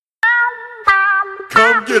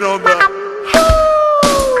Come get on the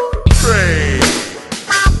train.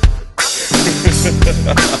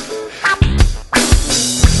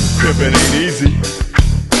 Pimpin' ain't easy.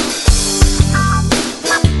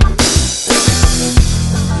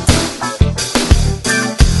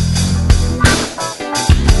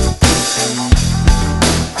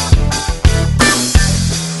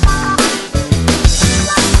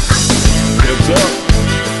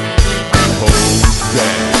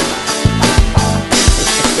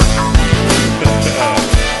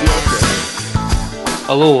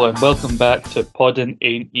 Hello and welcome back to Poddin'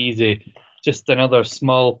 Ain't Easy, just another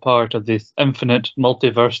small part of this infinite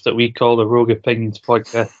multiverse that we call the Rogue Opinions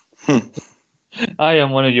podcast. I am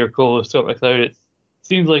one of your co-hosts, Scott McLeod. It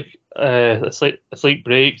seems like a slight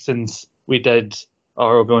break since we did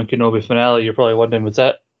our Obi-Wan Kenobi finale. You're probably wondering, was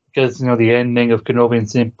that because the ending of Kenobi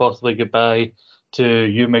and saying possibly goodbye to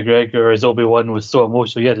Ewan McGregor as Obi-Wan was so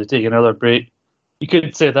emotional you had to take another break? You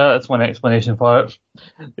could say that's one explanation for it.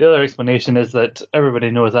 The other explanation is that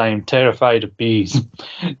everybody knows I am terrified of bees.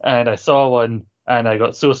 And I saw one and I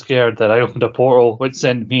got so scared that I opened a portal which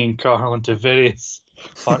sent me and Carl into various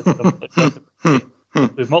parts of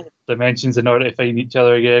the multiple dimensions in order to find each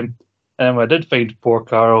other again. And when I did find poor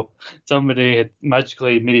Carl, somebody had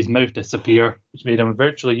magically made his mouth disappear, which made him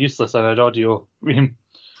virtually useless on an audio stream.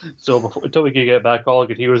 So until we could get back, all I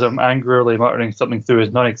could hear was him angrily muttering something through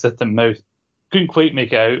his non-existent mouth. Couldn't quite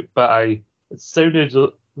make it out, but it sounded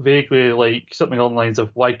vaguely like something along the lines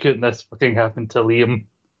of, why couldn't this fucking happen to Liam?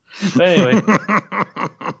 But anyway,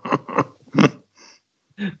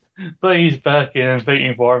 but he's back in and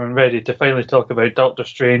fighting form and ready to finally talk about Doctor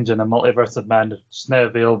Strange and the Multiverse of Madness, which is now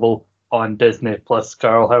available on Disney Plus.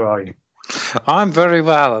 Carl, how are you? I'm very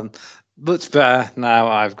well and much better now.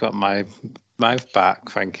 I've got my mouth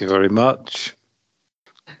back. Thank you very much.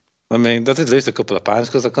 I mean, I did lose a couple of pounds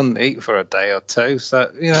because I couldn't eat for a day or two. So,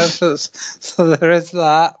 so there is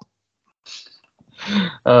that.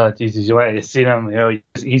 Oh, Jesus, you wanted to see him.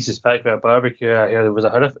 He's just back at a barbecue. I hear there was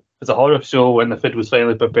a horror show when the food was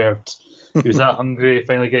finally prepared. He was that hungry,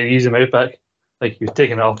 finally getting his mouth back. Like he was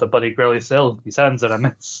taking it off the bloody grill himself. His hands are a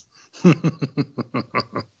mess.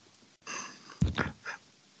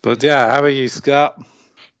 But yeah, how are you, Scott?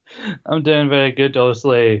 I'm doing very good.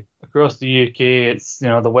 Obviously, across the UK, it's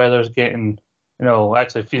the weather's getting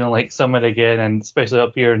actually feeling like summer again, and especially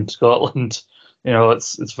up here in Scotland,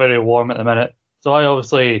 it's very warm at the minute. So I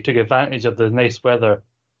obviously took advantage of the nice weather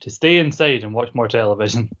to stay inside and watch more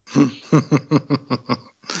television.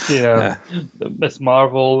 Miss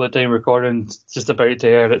Marvel, the time recording, it's just about to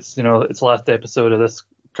air. It's its last episode of this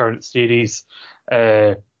current series.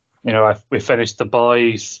 We finished The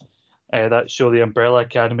Boys. That show, The Umbrella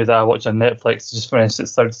Academy, that I watched on Netflix, just finished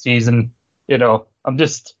its third season. I'm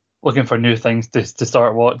just looking for new things to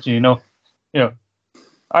start watching.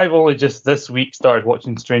 I've only just this week started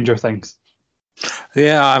watching Stranger Things.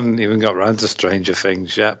 Yeah, I haven't even got around to Stranger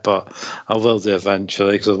Things yet, but I will do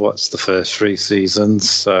eventually because I've watched the first 3 seasons,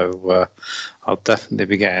 so I'll definitely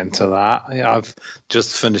be getting to that. I've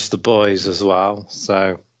just finished The Boys as well,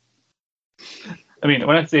 so... I mean,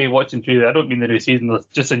 when I say watching through, I don't mean the new season,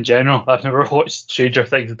 just in general. I've never watched Stranger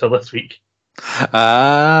Things until this week.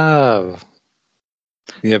 Oh.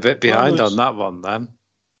 You're a bit behind on that one, then.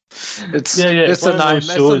 It's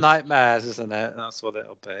a nightmare, isn't it? That's what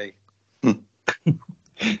it'll be.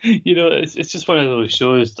 It's just one of those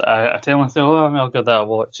shows that I tell myself, I'll give that a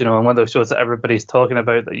watch, and one of those shows that everybody's talking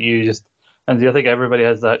about that you just... And I think everybody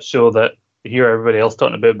has that show that you hear everybody else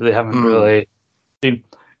talking about, but they haven't really seen,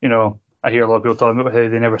 I hear a lot of people talking about how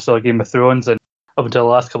they never saw Game of Thrones, and up until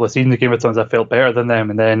the last couple of seasons of Game of Thrones, I felt better than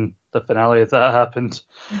them, and then the finale of that happened.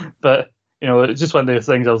 But, it's just one of those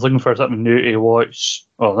things. I was looking for something new to watch.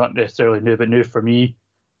 Well, not necessarily new, but new for me.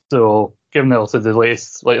 So, given that also the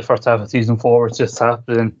latest, like the first half of season 4 was just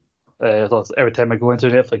happening, every time I go into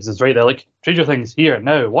Netflix, it's right there, like, Stranger Things, here,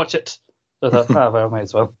 now, watch it. So I thought, well, might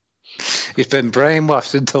as well. You've been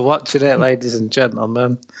brainwashed into watching it, ladies and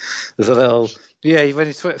gentlemen. There's a little... Yeah, when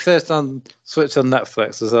you switch on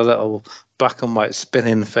Netflix, there's a little black and white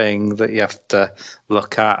spinning thing that you have to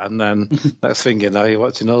look at, and then next thing you know, you're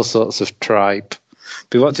watching all sorts of tripe.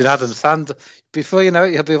 Be watching Adam Sandler. Before you know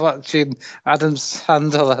it, you'll be watching Adam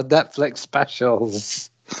Sandler Netflix specials.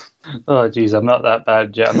 Oh, geez, I'm not that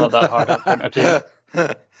bad yet. I'm not that hard at entertainment.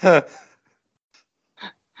 I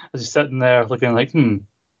was just sitting there looking like,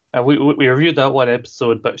 we reviewed that one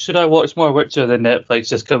episode, but should I watch more Witcher? Then Netflix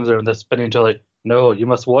just comes around this spinning to like, no, you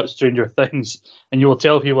must watch Stranger Things, and you will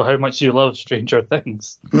tell people how much you love Stranger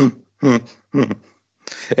Things. It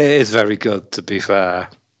is very good, to be fair.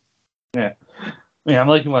 Yeah. I'm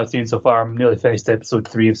liking what I've seen so far. I'm nearly finished episode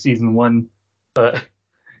 3 of season 1. But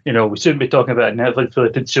we shouldn't be talking about a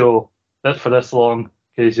Netflix-related show for this long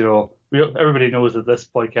because everybody knows that this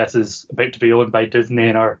podcast is about to be owned by Disney,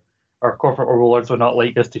 and our corporate overlords would not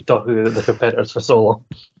like us to talk about the competitors for so long.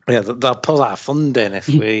 Yeah, they'll pull our funding if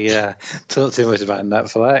we talk too much about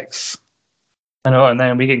Netflix. I know, and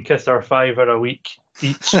then we can kiss our $5 a week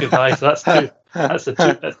each goodbye. So that's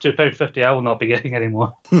 £2.50 I will not be getting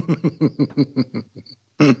anymore.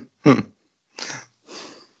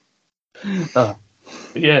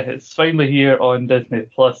 Yeah, it's finally here on Disney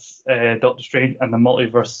Plus. Doctor Strange and the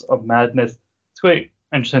Multiverse of Madness. It's quite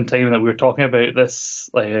interesting time that we were talking about this.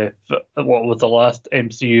 What was the last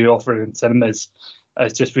MCU offering in cinemas?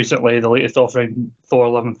 It's just recently the latest offering, Thor: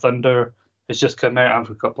 Love and Thunder, has just come out, and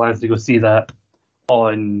we've got plans to go see that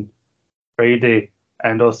on Friday.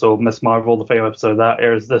 And also Miss Marvel, the final episode of that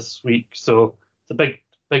airs this week. So it's a big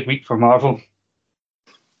week for Marvel.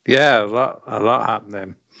 Yeah, a lot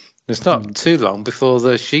happening. It's not too long before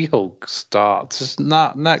the She-Hulk starts. Isn't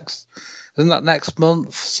that next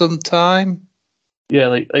month sometime?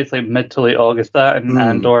 Yeah, it's like mid to late August. That and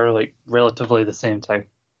Andor like relatively the same time.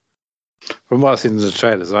 From what I've seen in the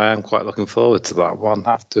trailers, I am quite looking forward to that one,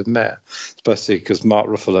 I have to admit. Especially because Mark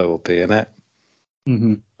Ruffalo will be in it.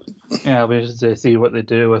 Mm-hmm. Yeah, we should see what they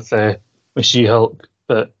do with She-Hulk.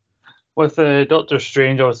 But with Doctor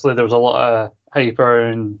Strange, obviously there was a lot of hype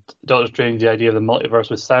around Doctor Strange, the idea of the multiverse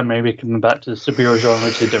with Sam Raimi coming back to the superhero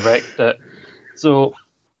genre to direct it. So,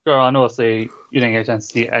 girl, I know you didn't get a chance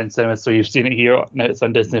to see it in cinema, so you've seen it here. Now it's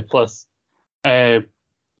on Disney Plus. I'm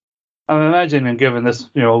imagining, given this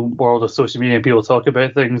world of social media and people talk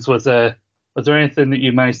about things, was there anything that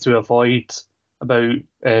you managed to avoid about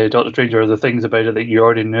Doctor Strange, or the things about it that you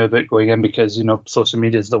already knew about going in because social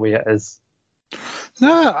media is the way it is?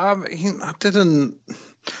 No, I mean, I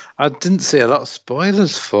didn't see a lot of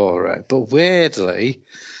spoilers for it, but weirdly,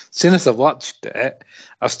 as soon as I watched it,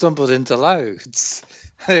 I stumbled into loads.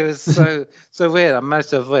 It was so weird. I managed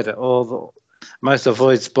to avoid it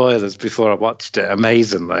avoid spoilers before I watched it,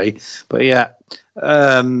 amazingly. But yeah,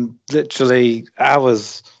 literally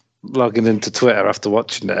hours logging into Twitter after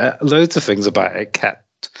watching it. Loads of things about it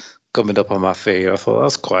kept coming up on my feed. I thought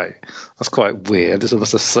that's quite weird. It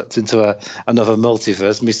must have slipped into another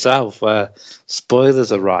multiverse myself where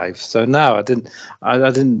spoilers arrive. So no, I didn't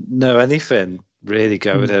know anything really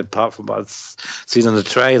going in apart from what I'd seen on the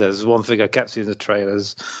trailers. One thing I kept seeing in the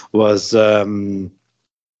trailers was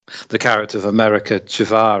the character of America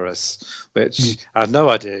Chavez, which I had no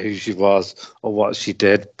idea who she was or what she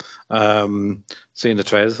did. Seeing the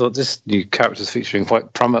trailers, I thought this new character is featuring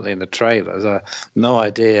quite prominently in the trailers. I had no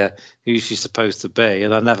idea who she's supposed to be,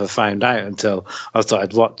 and I never found out until I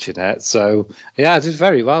started watching it. So, yeah, I did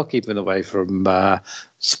very well keeping away from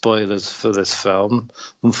spoilers for this film.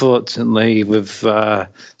 Unfortunately, with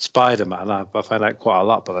Spider-Man, I found out quite a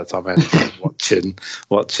lot by the time I ended up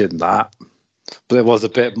watching that. But there was a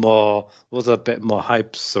bit more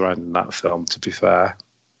hype surrounding that film, to be fair.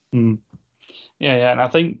 Yeah, and I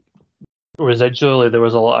think residually there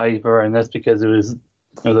was a lot of hype around this because it was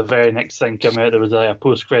the very next thing came out. There was a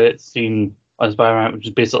post-credits scene on Spider-Man, which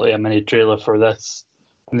is basically a mini trailer for this,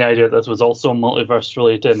 and the idea that this was also multiverse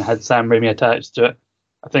related and had Sam Raimi attached to it.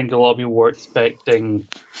 I think a lot of people were expecting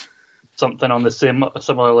something on the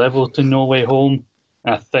similar level to No Way Home,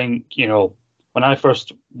 and I think when I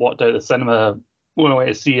first walked out of the cinema, went away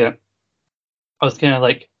to see it, I was kind of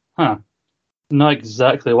like, not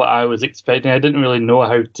exactly what I was expecting. I didn't really know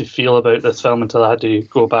how to feel about this film until I had to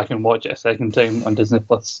go back and watch it a second time on Disney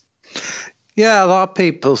Plus. Yeah, a lot of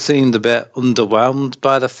people seemed a bit underwhelmed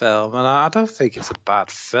by the film, and I don't think it's a bad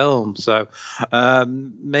film. So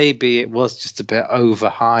maybe it was just a bit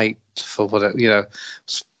overhyped for what it,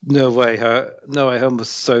 No Way Home was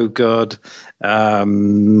so good.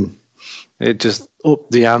 It just upped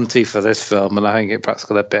the ante for this film, and I think it perhaps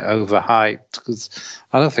got a bit overhyped because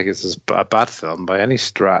I don't think it's a bad film by any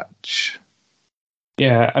stretch.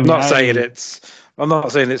 Yeah, I'm not saying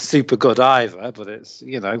it's super good either, but it's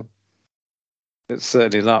it's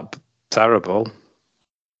certainly not terrible.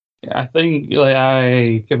 Yeah, I think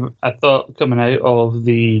I thought coming out of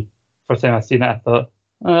the first time I seen it, I thought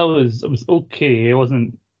it was okay. It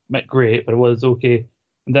wasn't great, but it was okay.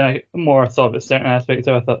 And then I more thought about certain aspects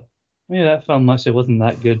of it. I thought, maybe that film actually wasn't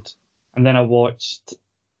that good. And then I watched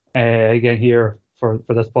again here for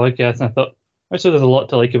this podcast, and I thought, actually, there's a lot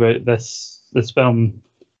to like about this film.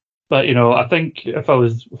 But I think if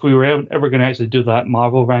we were ever going to actually do that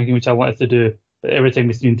Marvel ranking, which I wanted to do, but every time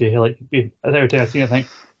we seem to every time I see it, I think,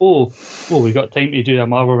 oh, we got time to do a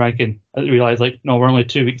Marvel ranking. I realised no, we're only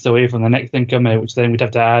 2 weeks away from the next thing coming out, which then we'd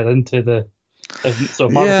have to add into the. So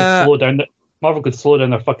Marvel could slow down Marvel could slow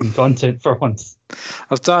down their fucking content for once.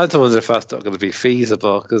 I'm starting to wonder if that's not going to be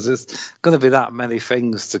feasible because there's going to be that many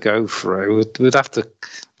things to go through. We'd have to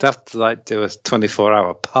like do a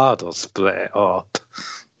 24-hour pod or split it up.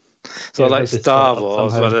 So like Star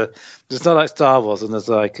Wars, but it's not like Star Wars, and there's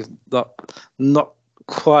like not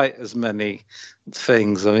quite as many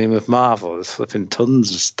things. I mean, with Marvel, there's flipping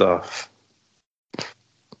tons of stuff.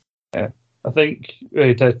 Yeah, I think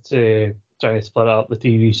we did try to split up the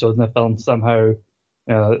TV shows and the films somehow.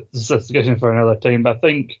 It's a discussion for another time. But I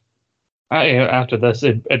think after this,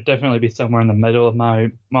 it'd definitely be somewhere in the middle of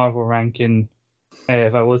my Marvel ranking.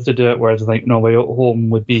 If I was to do it, whereas I think No Way Home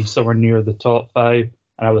would be somewhere near the top 5.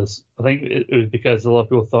 And I think it was because a lot of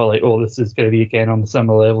people thought like, oh, this is going to be again on the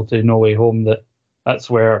similar level to No Way Home. That's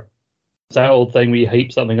where it's that old thing where you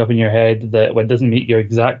hype something up in your head that when it doesn't meet your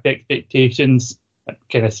exact expectations, it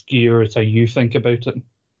kind of skewers how you think about it.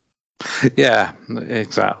 Yeah,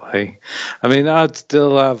 exactly. I mean, I'd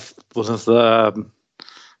still have one of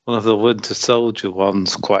the Winter Soldier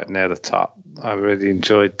ones quite near the top. I really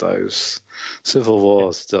enjoyed those. Civil War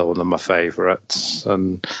is still one of my favourites,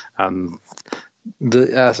 and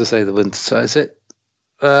as I say, the Winter Soldier. Is it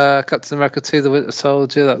Captain America 2, the Winter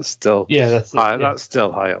Soldier? That's still that's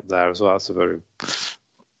still high up there as well. It's a very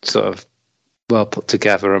sort of well put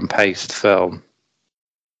together and paced film.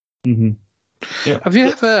 Mm-hmm. Yeah. Have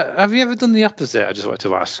you ever done the opposite? I just wanted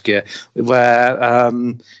to ask you, where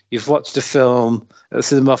you've watched a film at the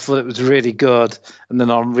cinema, thought it was really good, and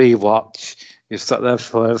then on rewatch, you've sat there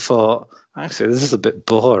and thought, actually, this is a bit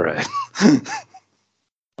boring.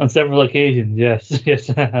 On several occasions, yes.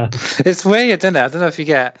 It's weird, isn't it? I don't know if you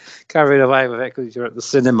get carried away with it because you're at the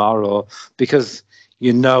cinema, or because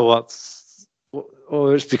you know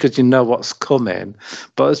or it's because you know what's coming.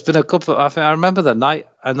 But it's been a couple. I remember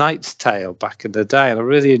A Knight's Tale back in the day, and I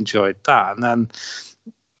really enjoyed that. And then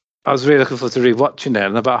I was really looking forward to rewatching it,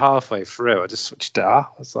 and about halfway through, I just switched it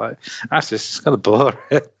off. I was like, actually, it's just kind of boring.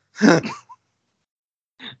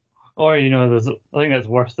 Or I think that's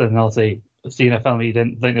worse than I'll say seeing a film you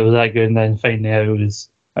didn't think it was that good, and then finding out it was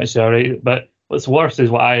actually alright. But what's worse is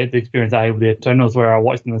the experience I had with the Eternals, where I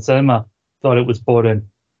watched in the cinema, thought it was boring.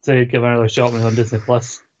 To give another shot when on Disney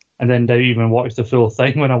Plus, and then didn't even watch the full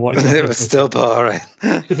thing when I watched it. It was still boring.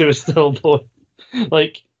 Because it was still boring.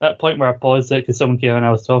 Like that point where I paused it because someone came and I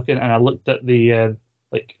was talking, and I looked at the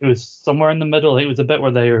it was somewhere in the middle. It was a bit where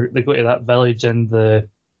they go to that village and the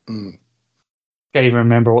can't even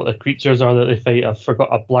remember what the creatures are that they fight.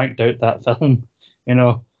 I blanked out that film,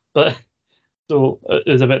 But so it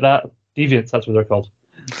was a bit that deviants. That's what they're called.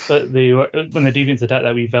 But when the deviants attacked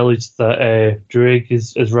that wee village that Druig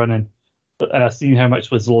is running, and I seen how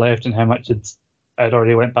much was left and how much I'd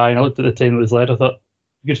already went by, and I looked at the time that was left. I thought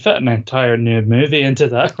you could fit an entire new movie into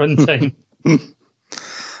that runtime.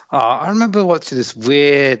 I remember watching this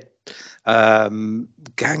weird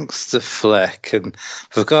gangster flick, and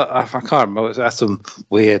I can't remember. It had some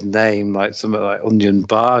weird name, like something like Onion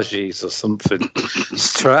Bargies or something.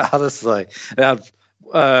 Honestly, it had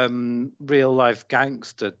real life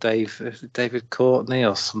gangster David Courtney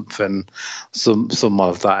or something, some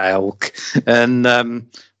of that ilk, and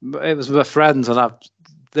it was my friends, and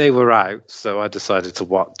they were out, so I decided to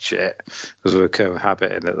watch it because we were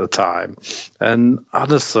cohabiting at the time. And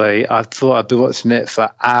honestly, I thought I'd be watching it for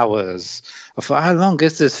hours. I thought, how long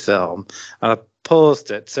is this film? And I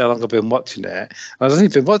paused it to see how long I've been watching it. I've only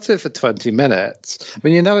been watching it for 20 minutes. I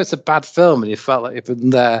mean, it's a bad film, and you felt like you've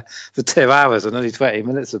been there for 2 hours and only 20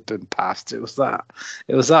 minutes have been passed. It was that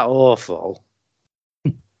awful.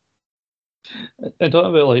 I don't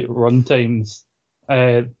know about like run times.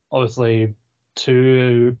 Obviously,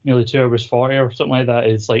 nearly 2 hours 40 or something like that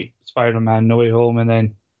is like Spider-Man, No Way Home, and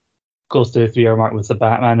then close to the 3 hour mark was the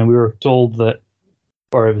Batman, and we were told that,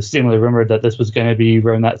 or it was seemingly rumored that this was going to be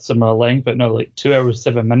around that similar length, but no, like 2 hours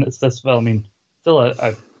 7 minutes. This film, I mean, still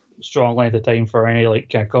a strong length of time for any like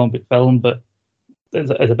kind of comic book film, but it's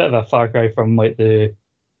a bit of a far cry from like the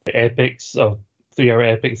epics of 3 hour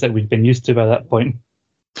epics that we've been used to by that point.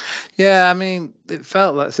 Yeah, I mean, it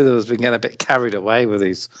felt like Cinema was getting a bit carried away with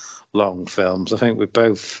these long films. I think we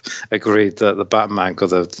both agreed that the Batman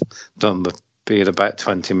could have done with being about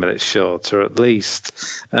 20 minutes shorter at least.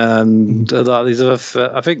 And a lot of these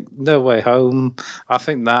other, I think No Way Home, I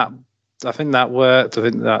think that worked. I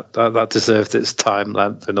think that deserved its time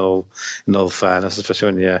length in all fairness,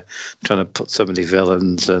 especially when you're trying to put so many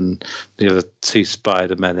villains and the other 2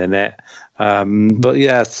 Spider-Men in it. But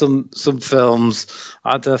yeah, some films,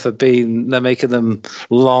 I don't know if they're making them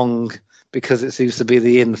long because it seems to be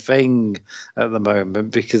the in thing at the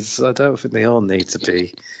moment, because I don't think they all need to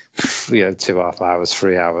be 2.5 hours,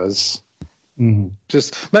 3 hours. Mhm.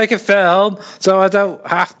 Just make a film so I don't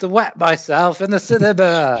have to wet myself in the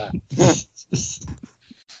cinema.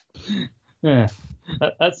 Yeah,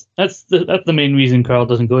 that's the main reason Carl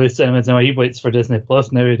doesn't go to cinemas now. He waits for Disney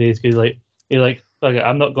Plus nowadays because fuck it,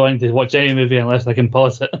 I'm not going to watch any movie unless I can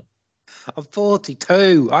pause it. I'm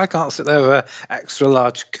 42. I can't sit there with an extra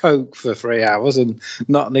large Coke for 3 hours and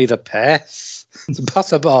not need a piss. It's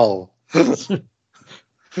impossible.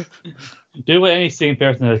 Do what any sane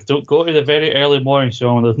person does. Don't go to the very early morning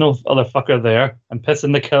show when there's no other fucker there and piss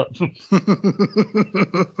in the cup.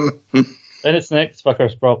 Then it's next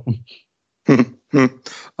fucker's problem.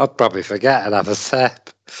 I'd probably forget and have a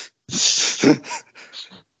sip.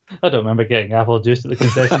 I don't remember getting apple juice at the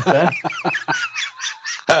concession stand.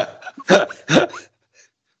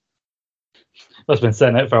 That's been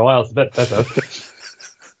sitting out for a while. It's a bit better.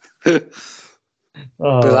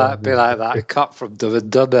 Be like that cop from Dumb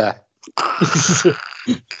and Dumber.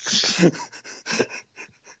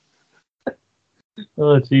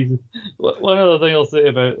 Oh Jesus! One other thing I'll say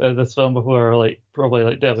about this film before,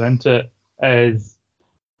 probably delving into it, is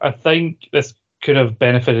I think this could have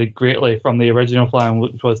benefited greatly from the original plan,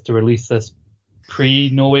 which was to release this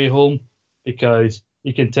pre-No Way Home, because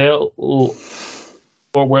you can tell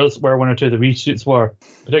where one or two of the reshoots were,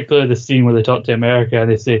 particularly the scene where they talk to America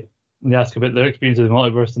and they ask about their experience of the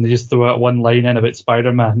multiverse, and they just throw out one line in about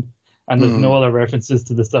Spider-Man, and there's no other references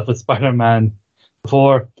to the stuff with Spider-Man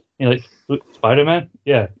before. You're like, look, Spider-Man?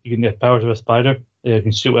 Yeah, you can get powers of a spider. Yeah, you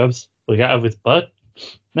can shoot webs. Will you get out of his butt?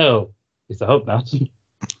 No. At least I hope not.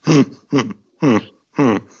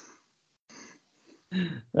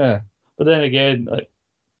 Yeah. But then again,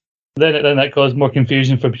 then that caused more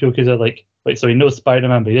confusion for people because they're like, wait, so he knows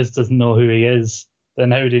Spider-Man, but he just doesn't know who he is.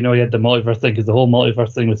 Then how do you know he had the multiverse thing? Because the whole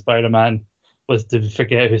multiverse thing with Spider-Man was to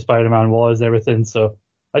forget who Spider-Man was and everything. So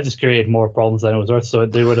I just created more problems than it was worth. So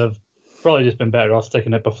they would have probably just been better off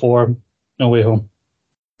sticking it before No Way Home.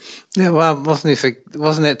 Yeah, well, wasn't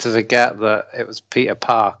it to forget that it was Peter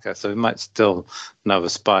Parker, so he might still know a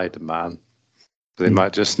Spider-Man, but he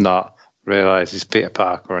might just not realise he's Peter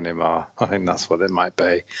Parker anymore. I think that's what it might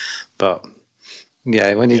be. But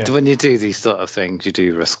yeah, when you do these sort of things, you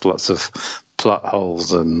do risk lots of plot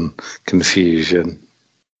holes and confusion.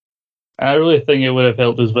 And I really think it would have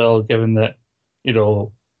helped as well, given that,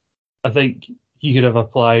 I think he could have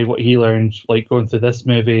applied what he learned, like going through this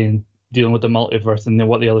movie and dealing with the multiverse and then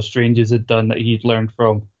what the other Strangers had done that he'd learned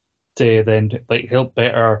from, to then help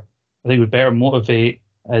better. I think would better motivate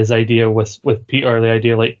his idea with Peter. The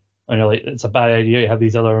idea it's a bad idea to have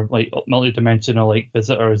these other multi-dimensional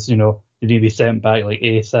visitors. They need to be sent back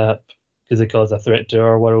ASAP because they cause a threat to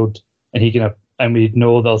our world, and we'd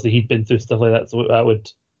know that also he'd been through stuff like that. So that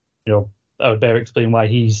would better explain why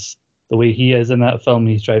he's the way he is in that film.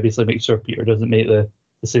 He's trying to basically make sure Peter doesn't make the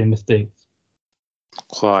same mistakes.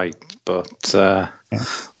 Quite, but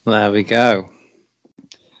there we go.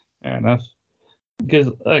 Fair enough. Because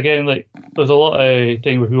again, there's a lot of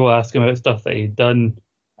things where people ask him about stuff that he'd done,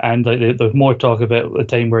 and there's more talk about the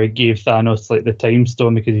time where he gave Thanos the time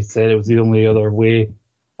stone because he said it was the only other way,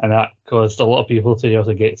 and that caused a lot of people to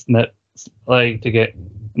also get snipped, and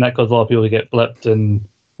that caused a lot of people to get blipped, and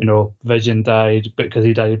Vision died because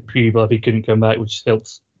he died pre-blip, he couldn't come back, which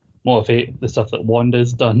helps motivate the stuff that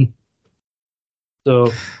Wanda's done.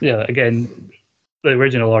 So yeah, again, the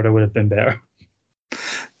original order would have been better.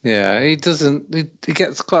 Yeah, he doesn't. He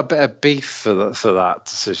gets quite a bit of beef for that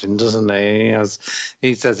decision, doesn't he?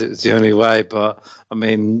 He says it was the only way, but I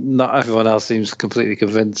mean, not everyone else seems completely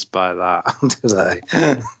convinced by that, do they?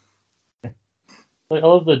 I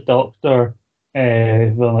love the Doctor.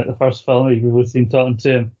 The first film, we've seen talking to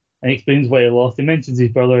him, and he explains why he lost. He mentions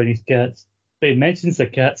his brother and his cats, but he mentions the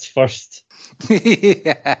cats first.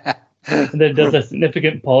 Yeah. And then does a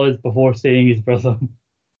significant pause before saying his brother.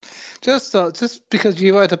 Just because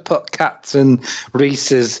you had to put cats in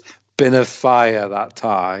Reese's bin of fire that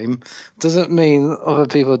time doesn't mean other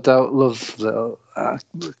people don't love little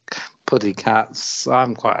puddy cats.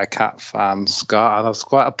 I'm quite a cat fan, Scott, and I was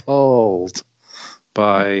quite appalled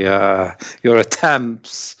by your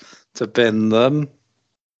attempts to bin them.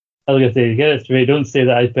 I was going to say, get it straight, don't say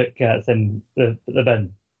that I put cats in the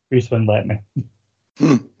bin. Reese wouldn't let me.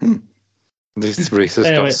 At least Reese has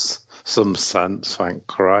got some sense, thank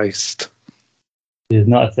Christ. It's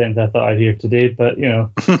not a sentence I thought I'd hear today, but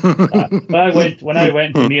when I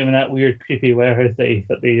went to meet him in that weird, creepy warehouse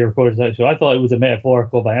that they recorded that show, I thought it was a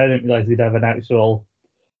metaphorical thing. I didn't realise he'd have an actual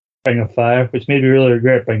ring of fire, which made me really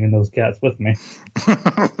regret bringing those cats with me.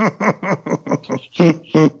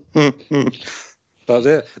 But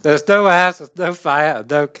there's no house, there's no fire,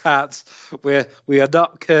 no cats. We are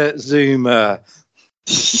not Kurt Zuma.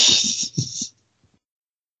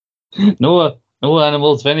 No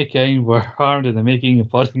animals of any kind were harmed in the making of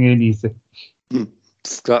Podding Ain't Easy.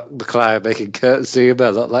 Scott McClure making Kurt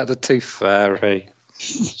Zuber look like the Tooth Fairy.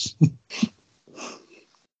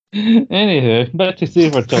 Anywho, back to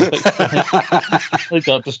safer topics. Like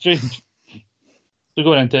Doctor Strange. So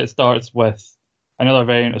going into it starts with another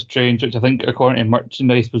variant of Strange, which I think according to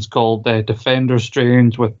merchandise was called Defender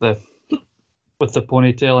Strange with the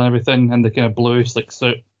ponytail and everything and the kind of bluish slick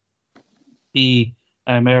suit. He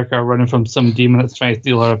and America are running from some demon that's trying to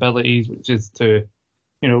steal her abilities, which is to,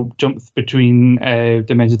 jump between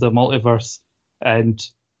dimensions of the multiverse. And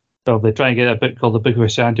so they try and get a book called the Book of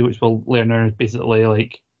Ashanti, which will learn is basically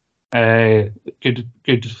like a good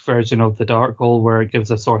version of the Darkhold, where it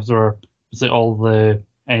gives a sorcerer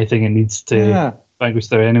anything it needs to vanquish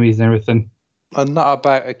their enemies and everything. And not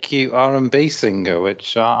about a cute R&B singer,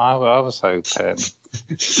 which I was hoping.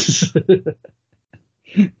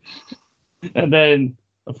 And then,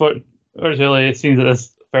 unfortunately, it seems that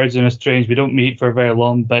this version of Strange we don't meet for very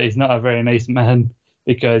long, but he's not a very nice man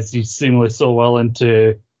because he's seemingly so well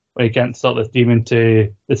into when he can't stop this demon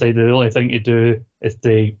to decide the only thing to do is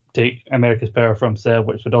to take America's power for himself,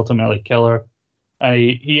 which would ultimately kill her. And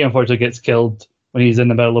he unfortunately gets killed when he's in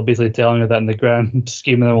the middle of basically telling her that in the grand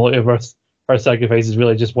scheme of the multiverse, her sacrifice is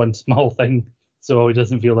really just one small thing, so he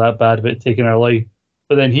doesn't feel that bad about taking her life.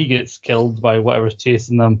 But then he gets killed by whatever's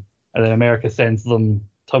chasing them, and then America sends them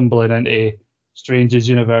tumbling into Strange's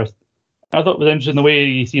universe. I thought it was interesting the way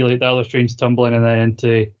you see like the other Strange tumbling and then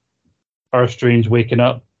into our Strange waking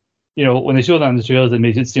up. When they show that in the trailers, it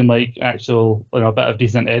makes it seem like actual, a bit of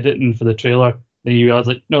decent editing for the trailer. Then you realize,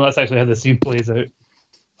 no, that's actually how the scene plays out.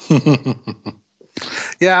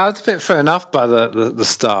 Yeah, I was a bit thrown off by the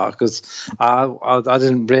start because I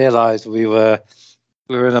didn't realise we were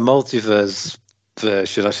in a multiverse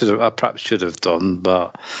version. I perhaps should have done,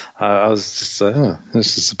 but I was just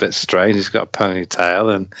this is a bit strange. He's got a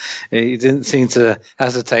ponytail, and he didn't seem to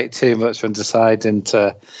hesitate too much when deciding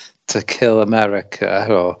to kill America.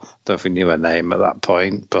 Or I don't think he knew her name at that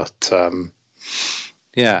point, but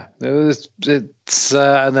yeah, it's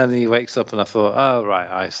and then he wakes up, and I thought, oh right,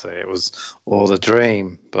 I see, it was all a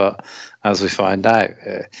dream. But as we find out,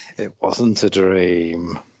 it wasn't a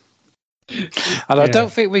dream. And I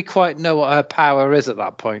don't think we quite know what her power is at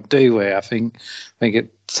that point, do we? I think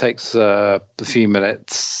it takes a few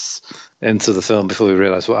minutes into the film before we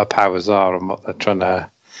realise what her powers are and what they're trying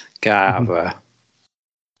to get out of her.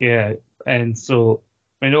 Yeah, and so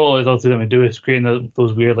I know all it's going to do is create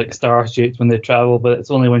those weird like star shapes when they travel, but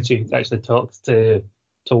it's only when she actually talks to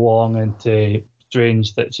Wong and to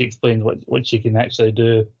Strange that she explains what she can actually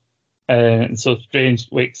do. And so Strange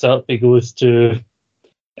wakes up, he goes to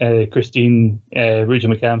Christine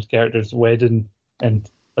Rachel McAdams' character's wedding, and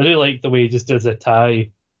I really like the way he just does a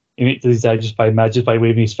tie. He makes his tie just by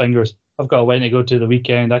waving his fingers. I've got a wedding to go to the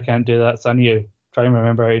weekend. I can't do that, son. You try and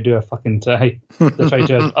remember how to do a fucking tie. To try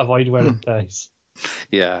to avoid wearing ties.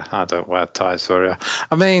 Yeah, I don't wear ties, sorry.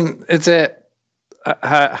 I mean, is it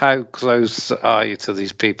how close are you to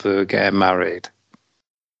these people who are getting married?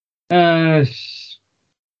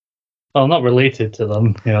 Well, not related to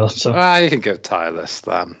them, So you can go tieless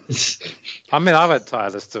then. I mean, I went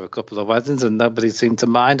tieless to a couple of weddings, and nobody seemed to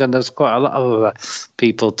mind, and there's quite a lot of other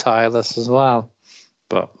people tieless as well.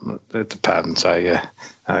 But it depends how you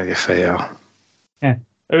feel. Yeah,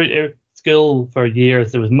 school for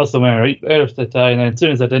years there was muscle wear right out of the tie, and then as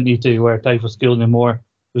soon as I didn't need to wear a tie for school anymore,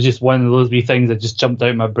 it was just one of those wee things that just jumped out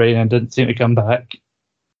of my brain and didn't seem to come back.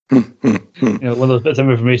 One of those bits of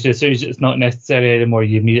information, as soon as it's not necessary anymore,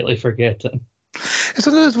 you immediately forget it. It's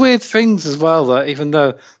one of those weird things as well that even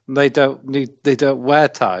though they don't wear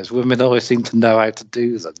ties, women always seem to know how to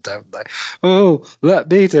do them, don't they? Oh,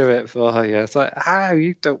 let me do it for you. It's like, how?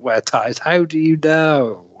 You don't wear ties. How do you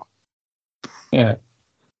know? Yeah.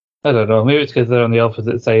 I don't know. Maybe it's because they're on the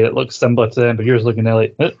opposite side. It looks similar to them, but yours looking at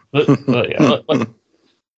like,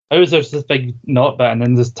 how is there this big knot bit and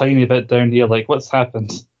then this tiny bit down here? Like, what's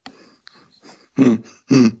happened?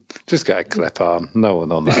 Just get a clip on. No one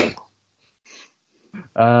will know.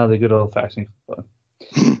 The good old fashioned fun.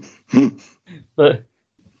 But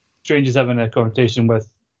Strange is having a conversation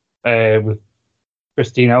with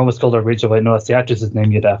Christine. I almost called her Rachel, but no, that's the actress's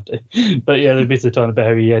name, you'd have to. But yeah, they're basically talking about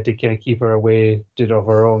how he had to kind of keep her away, did it of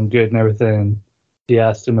her own good and everything. And he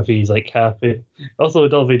asked him if he's like happy. Also,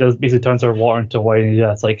 Dolphy does basically turns her water into wine, and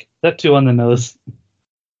yeah, it's like, that too on the nose.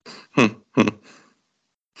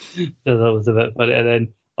 So that was a bit funny. And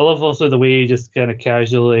then I love also the way he just kind of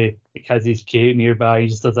casually has his cape nearby. He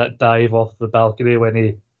just does that dive off the balcony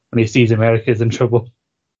when he sees America's in trouble.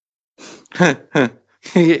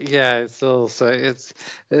 Yeah, it's also it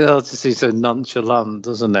all just seems so nonchalant,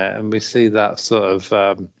 doesn't it? And we see that sort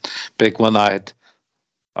of big one-eyed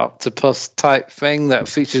octopus type thing that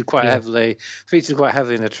featured quite heavily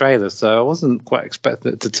in the trailer. So I wasn't quite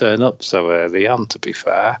expecting it to turn up so early on, to be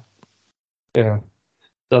fair. Yeah.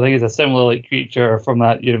 So I think it's a similar like creature from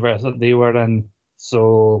that universe that they were in.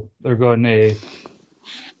 So they're going to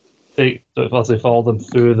obviously follow them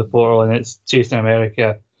through the portal, and it's chasing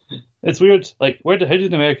America. It's weird. Like, how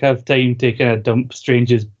did America have time to kind of dump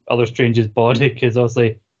other Strange's body? Because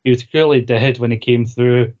obviously he was clearly dead when he came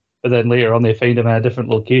through, but then later on they find him in a different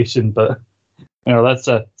location. But that's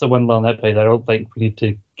a one little nitpick I don't think we need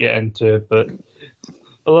to get into. But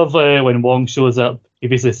I love when Wong shows up. He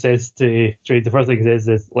basically says to Strange, the first thing he says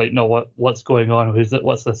is like, "No, what's going on?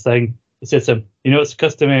 What's this thing?" He says to him, "It's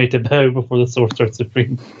customary to bow before the Sorcerer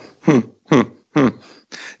Supreme."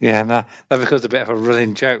 Yeah, that becomes a bit of a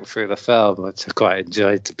running joke through the film, which I quite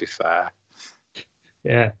enjoyed, to be fair.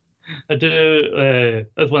 Yeah, I do.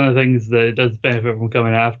 That's one of the things that does benefit from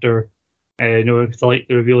coming after. Because I like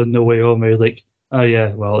the reveal in No Way Home. I was like, oh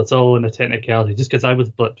yeah, well, it's all in a technicality. Just because I was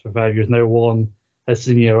blipped for 5 years now, Wong has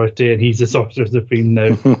seniority and he's the Sorcerer Supreme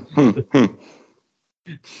now.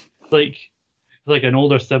 like an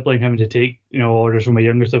older sibling having to take orders from a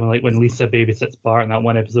younger sibling, like when Lisa babysits Bart in that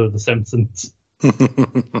one episode of The Simpsons.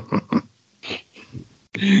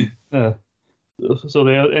 So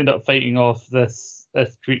they end up fighting off this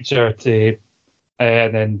creature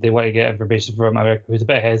and then they want to get information from America, who's a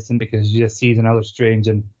bit hesitant because she just sees another Strange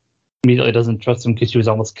and immediately doesn't trust him because she was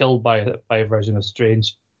almost killed by a version of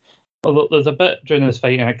Strange. Although there's a bit during this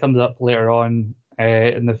fight, and it comes up later on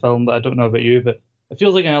in the film that I don't know about you, but it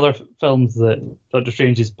feels like in other films that Doctor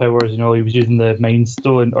Strange's powers, he was using the Mind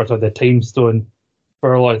Stone, or sorry, the Time Stone,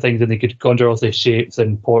 for a lot of things, and they could conjure all these shapes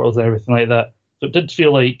and portals and everything like that. So it did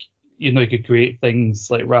feel like, he could create things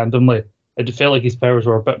like randomly. It felt like his powers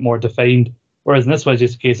were a bit more defined. Whereas in this one, it's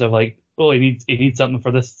just a case of like, oh, he needs something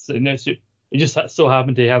for this. And he just so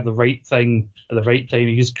happened to have the right thing at the right time.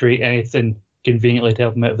 He just create anything conveniently to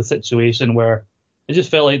help him out of the situation, where it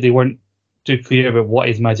just felt like they weren't too clear about what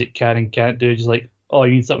his magic can and can't do. Just like, oh,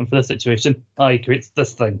 you need something for this situation. Oh, he creates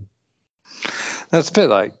this thing. That's a bit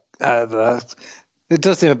like it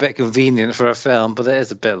does seem a bit convenient for a film, but it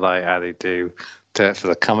is a bit like how they do for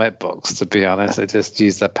the comic books, to be honest. They just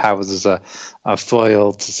use their powers as a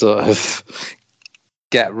foil to sort of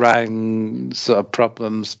get around sort of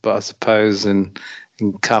problems, but I suppose in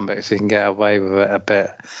comics you can get away with it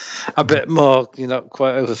a bit more. You're not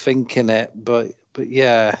quite overthinking it, but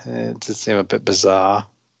yeah, it does seem a bit bizarre.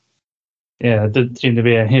 Yeah, it did seem to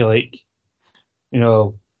be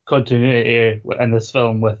continuity in this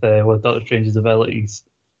film with Doctor Strange's abilities.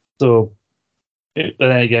 So, but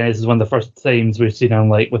then again, this is one of the first times we've seen him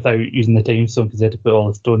without using the Time Stone because they had to put all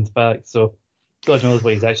the stones back. So, God knows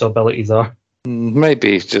what his actual abilities are.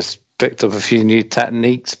 Maybe he's just picked up a few new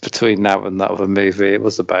techniques between now and that other movie. It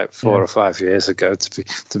was about 4 or 5 years ago,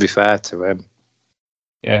 to be fair to him.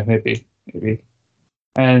 Yeah, maybe.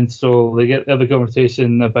 And so they have a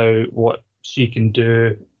conversation about what she can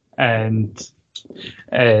do, and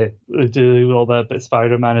they do all that bit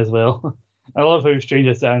Spider-Man as well. I love how Strange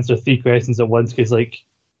has to answer 3 questions at once because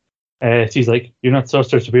she's like, "You're not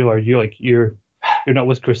Sorcerer Supreme, are you? You're not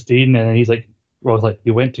with Christine?" And he's like, "Well,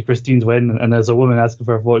 you went to Christine's wedding," and there's a woman asking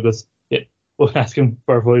for a vote. He goes, "Yeah." Woman asking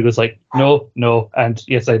for a vote. He goes no, and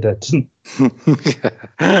yes, I did.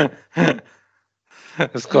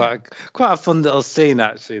 It's quite a fun little scene,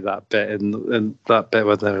 actually. That bit in that bit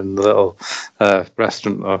when they're in the little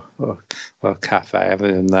restaurant or cafe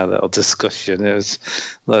having their little discussion. It was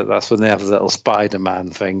that's when they have the little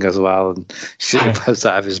Spider-Man thing as well, and she pops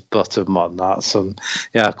out of his butt and whatnot. So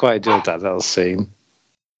yeah, I quite enjoyed that little scene.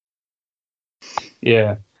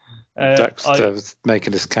 Yeah, Dexter was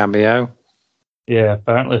making his cameo. Yeah,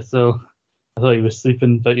 apparently so. I thought he was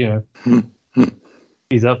sleeping, but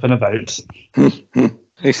he's up and about.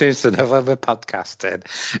 He seems to know when we're podcasting.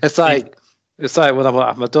 It's like when I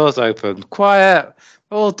have my doors open, quiet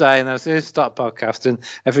all day, and as soon as I start podcasting,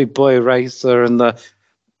 every boy racer and the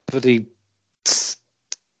bloody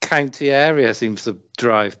county area seems to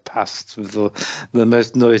drive past with the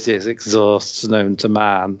most noisiest exhausts known to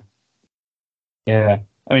man. Yeah,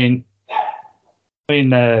 I mean,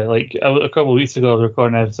 a couple of weeks ago, I was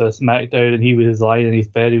recording an episode of SmackDown, and he was lying in his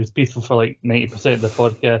bed. He was peaceful for 90% of the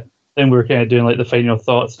podcast. Then we were kind of doing the final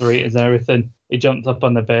thoughts, the ratings, and everything. He jumped up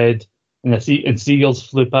on the bed, and seagulls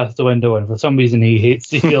flew past the window. And for some reason, he hates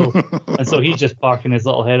seagulls, and so he's just parking his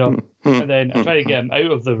little head up. And then I try to get him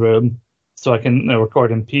out of the room so I can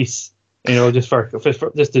record in peace. Just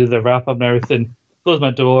to do the wrap up and everything. Close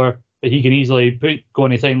my door. but he can easily go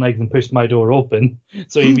on his hind legs and push my door open,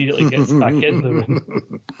 so he immediately gets back in the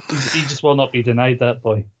room. He just will not be denied that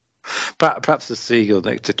boy. Perhaps the seagull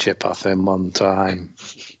nicked a chip off him one time.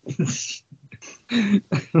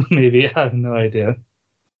 Maybe, I have no idea.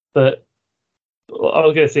 But what I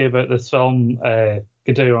was going to say about this film,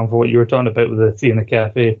 continue on for what you were talking about with the scene in the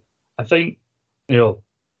cafe, I think, this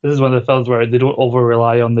is one of the films where they don't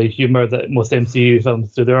over-rely on the humour that most MCU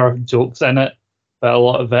films do. There are jokes in it, but a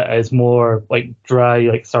lot of it is more like dry,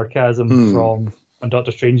 like sarcasm from on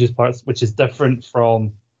Doctor Strange's parts, which is different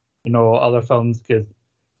from, other films, because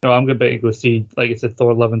I'm going to go see, like I said,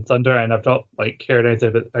 Thor: Love and Thunder, and I've not heard anything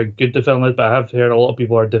about how good the film is, but I have heard a lot of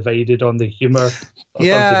people are divided on the humour.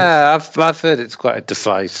 Yeah, I've heard it's quite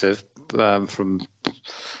divisive from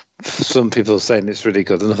some people saying it's really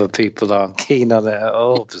good, and other people aren't keen on it at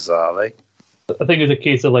all, bizarrely. I think it's a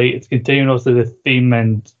case of it's continuing also the theme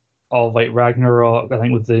and of Ragnarok. I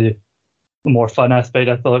think was the more fun aspect.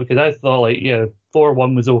 I thought, because I thought Thor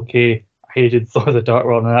 1 was okay. I hated Thor: The Dark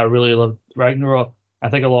World, and I really loved Ragnarok. I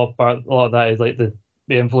think a lot of that is the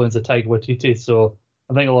influence of Taika Waititi. So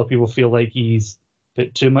I think a lot of people feel like he's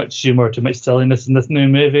put too much humour, too much silliness in this new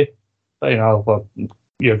movie. But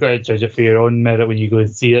you're going to judge it for your own merit when you go and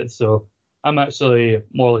see it. So I'm actually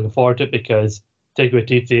more looking forward to it, because Taika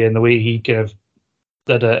Waititi and the way he kind of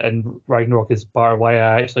did it in Ragnarok is part of why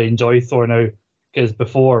I actually enjoy Thor now. Because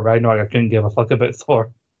before Ragnarok, I couldn't give a fuck about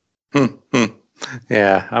Thor.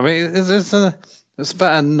 Yeah, I mean, it's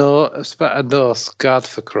about a Norse god,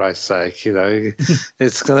 for Christ's sake.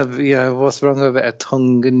 It's gonna be, what's wrong with a bit of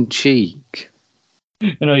tongue in cheek?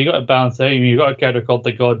 You got to balance out. You got a character called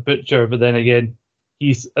the God Butcher, but then again,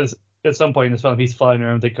 he's at some point in this film he's flying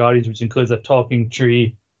around the Guardians, which includes a talking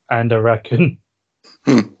tree and a raccoon.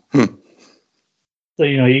 So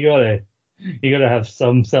you gotta have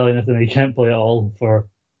some silliness, and you can't play it all for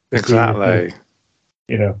exactly.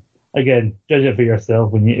 Again, judge it for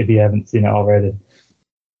yourself if you haven't seen it already.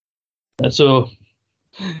 So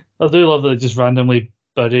I do love that they just randomly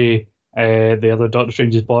bury the other Doctor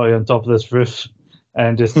Strange's body on top of this roof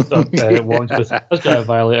and just launch this. That's got to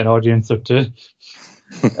violate an audience or two.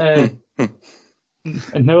 And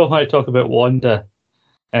now I want to talk about Wanda,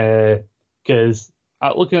 because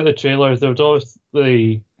looking at the trailers, there was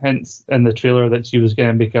obviously hints in the trailer that she was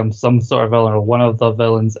going to become some sort of villain or one of the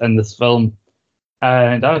villains in this film.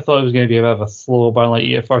 And I thought it was going to be a bit of a slow burn.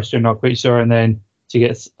 At first you're not quite sure, and then she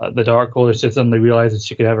gets the Darkhold, and she suddenly realizes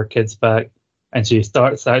she could have her kids back, and she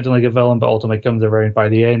starts acting like a villain, but ultimately comes around by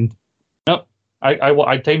the end. Nope, I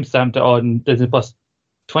timestamped it on Disney Plus.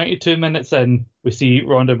 22 minutes in, we see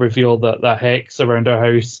Rhonda reveal that hex around her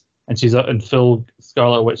house, and she's in full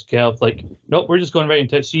Scarlet Witch getup. Nope, we're just going right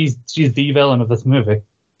into it. She's the villain of this movie.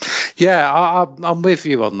 Yeah, I'm with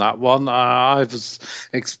you on that one. I was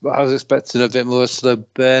expecting a bit more slow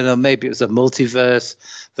burn, or maybe it was a multiverse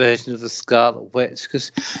version of the Scarlet Witch,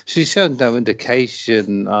 because she's shown no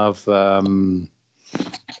indication of in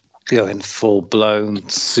full blown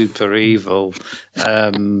super evil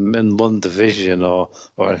in WandaVision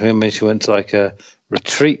or anything. I mean, she went to a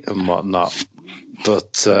retreat and whatnot.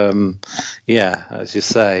 But as you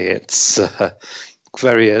say, it's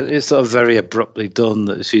very abruptly done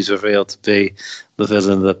that she's revealed to be the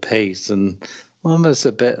villain of the piece, and almost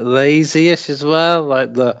a bit lazy-ish as well.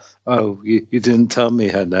 You didn't tell me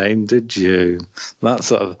her name, did you? That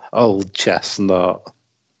sort of old chestnut.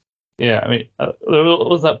 Yeah, I mean, there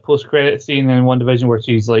was that post-credit scene in WandaVision where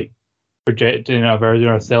she's projecting a version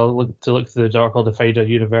of herself to look to the Darkhold to find a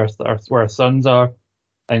universe where her sons are,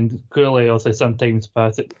 and clearly also sometimes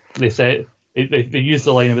past it, they say. They use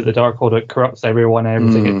the line about the Darkhold, it corrupts everyone and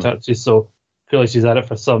everything it touches, so clearly she's had it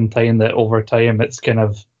for some time, that over time it's kind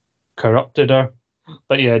of corrupted her.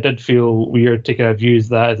 But yeah, it did feel weird to kind of use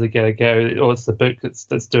that as a get out. It's the book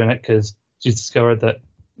that's doing it, because she's discovered that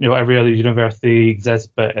every other universe they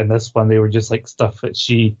exist, but in this one they were just stuff that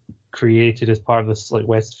she created as part of this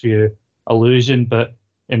Westview illusion. But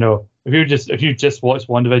if you just watch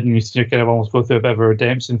WandaVision, you kind of almost go through a bit of a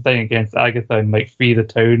redemption thing against Agatha and free the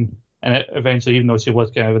town. And eventually, even though she was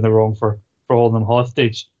kind of in the wrong for holding them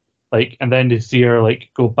hostage, and then to see her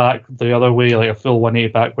go back the other way, a full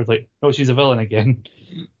 180 backwards, no, she's a villain again.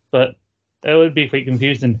 But it would be quite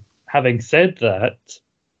confusing. Having said that,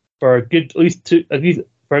 for a good at least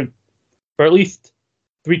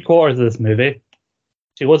 3/4 of this movie,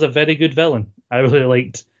 she was a very good villain. I really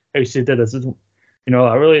liked how she did this.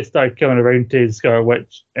 I really started coming around to Scarlet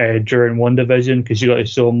Witch during WandaVision, because you got to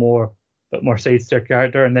show bit more sides to her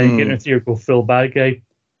character, and then getting to see her go full bad guy.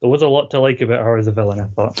 There was a lot to like about her as a villain, I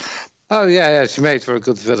thought. Oh yeah, she made for a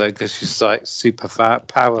good villain because she's like super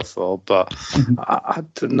powerful. But I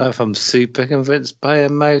don't know if I'm super convinced by her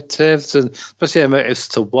motives, and especially her motives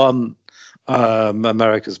to want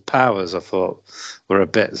America's powers. I thought were a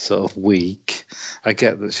bit sort of weak. I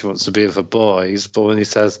get that she wants to be with the boys, but when he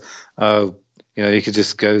says, "Oh, you could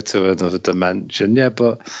just go to another dimension," yeah,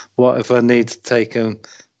 but what if I need to take him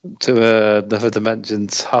to another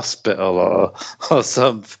dimension's hospital or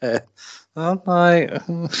something? I'm like.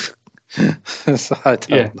 I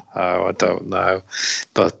don't know,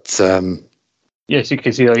 but yes, you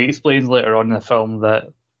can see he explains later on in the film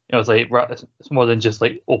that it's like it's more than just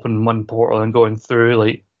like opening one portal and going through.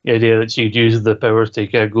 Like the idea that she'd use the powers to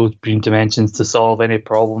kind of go between dimensions to solve any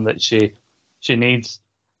problem that she needs.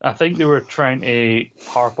 I think they were trying to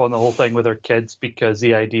harp on the whole thing with her kids because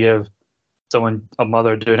the idea of a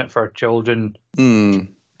mother doing it for her children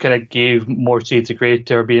kind of gave more shades of grey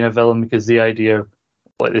to her being a villain, because the idea,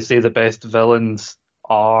 like they say, the best villains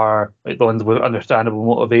are like the ones with understandable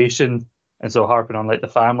motivation, and so harping on like the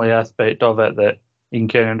family aspect of it that you can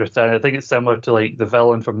kind of understand. I think it's similar to like the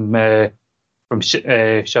villain from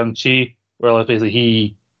Shang-Chi, where basically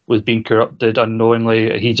he was being corrupted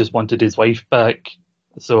unknowingly. He just wanted his wife back.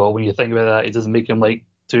 So when you think about that, it doesn't make him like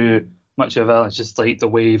too much of a villain. It's just like the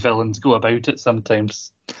way villains go about it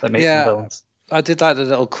sometimes that makes them villains. I did like the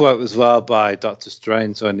little quote as well by Doctor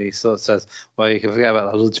Strange when he sort of says, well, you can forget about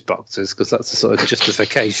the lunch boxes because that's the sort of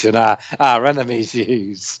justification our enemies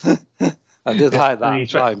use. I did like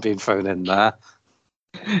that line being thrown in there.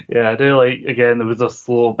 Yeah, I do like, again, there was a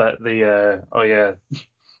slow bit, you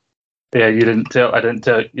didn't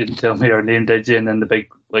tell me her name, did you? And then the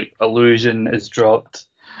big like illusion is dropped.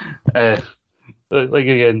 Like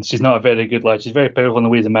again, she's not a very good liar. She's very powerful in the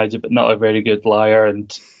ways of magic, but not a very good liar.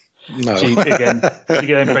 And no. she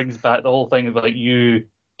again brings back the whole thing of like, you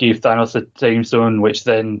gave Thanos a time stone, which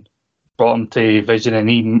then brought him to Vision, and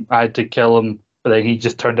he had to kill him, but then he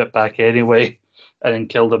just turned it back anyway, and then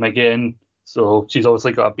killed him again. So she's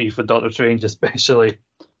obviously got a beef with Doctor Strange, especially.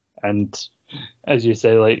 And as you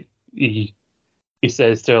say, like he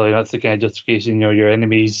says to her, like, that's the kind of justification your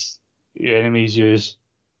enemies use.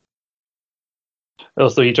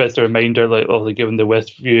 Also, he tries to remind her, like, of given the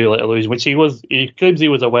Westview like illusion, which he claims he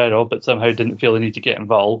was aware of, but somehow didn't feel the need to get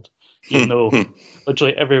involved. Even though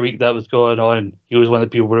literally every week that was going on, he was one of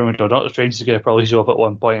the people rumored, Doctor Strange is going to probably show up at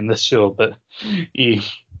one point in this show, but he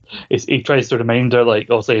tries to remind her, like,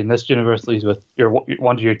 also in this universe, Elizabeth,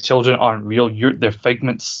 one of your children aren't real. They're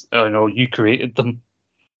figments. You created them.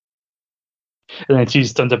 And then she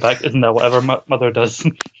just turns it back. Isn't that whatever mother does?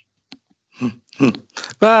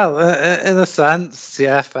 Well, in a sense,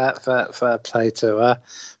 yeah, fair play to her.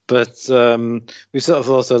 But we sort of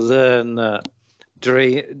also learn that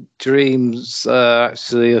dreams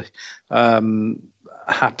actually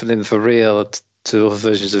happening for real to other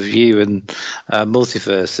versions of you and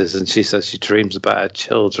multiverses. And she says she dreams about her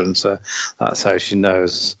children, so that's how she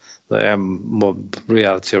knows that one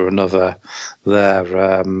reality or another they're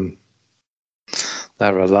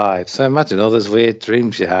alive. So imagine all those weird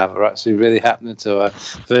dreams you have are actually really happening to a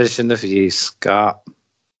version of you, Scott.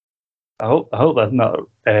 I hope that's not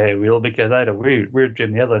real, because I had a weird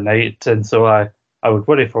dream the other night, and so I would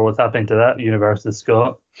worry for what's happening to that universe,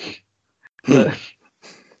 Scott. But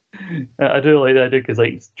I do like that because,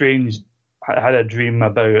 like, Strange had a dream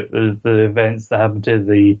about the events that happened to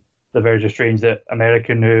the Verge of Strange that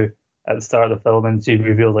America knew at the start of the film, and she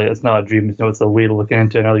reveals like it's not a dream, it's a way of looking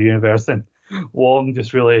into another universe. And Wong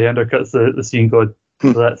just really undercuts the scene, going,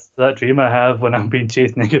 so that's that dream I have when I'm being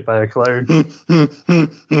chased naked by a clown.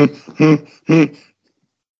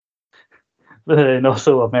 And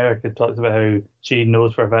also America talks about how she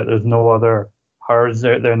knows for a fact there's no other hers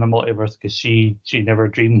out there in the multiverse because she never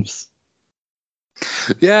dreams.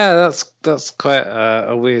 Yeah, that's quite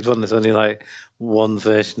a weird one. There's only like one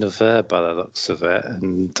version of her by the looks of it,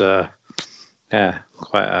 and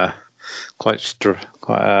quite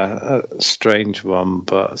a strange one,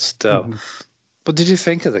 but still. Mm-hmm. What did you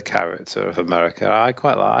think of the character of America? I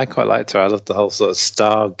quite liked her. I loved the whole sort of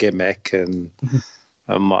star gimmick and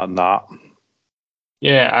whatnot.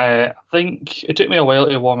 Yeah, I think it took me a while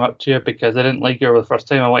to warm up to her because I didn't like her the first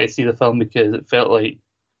time I went to see the film, because it felt like,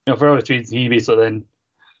 for I was reading TV, so then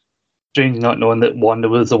Strange not knowing that Wanda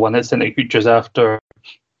was the one that sent the creatures after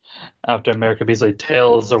America basically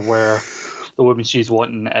tells her where the woman she's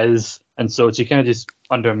wanting is, and so she kind of just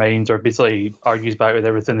undermines or basically argues back with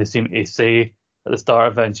everything they seem to say at the start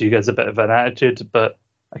of it, and she gets a bit of an attitude. But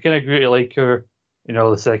I kind of grew to like her,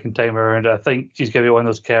 the second time around. I think she's going to be one of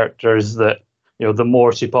those characters that, the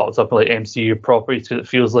more she pops up in like MCU properties, because it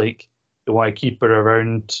feels like they want to keep her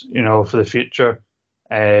around, for the future.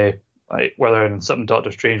 like whether in something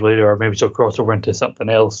Doctor Strange later, or maybe she'll cross over into something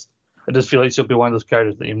else. I just feel like she'll be one of those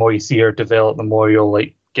characters that the more you see her develop, the more you'll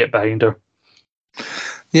like get behind her.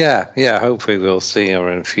 Yeah. Hopefully, we'll see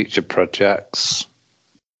her in future projects.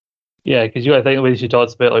 Yeah, because I think the way she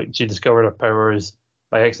talks about like she discovered her powers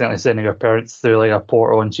by accidentally sending her parents through like a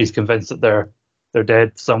portal, and she's convinced that they're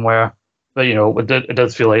dead somewhere. But it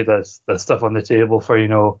does feel like there's stuff on the table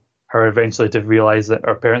for her eventually to realize that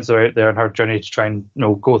her parents are out there, and her journey to try and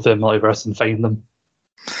go through the multiverse and find them.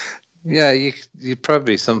 Yeah, you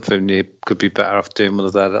probably something you could be better off doing one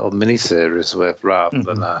of their little miniseries with rather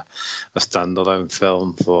than a standalone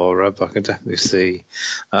film for her. But I can definitely see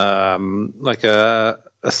like a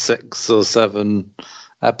 6 or 7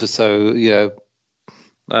 episode,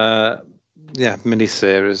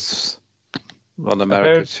 miniseries on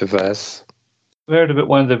American Chavez. I heard about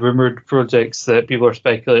one of the rumored projects that people are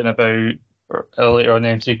speculating about later on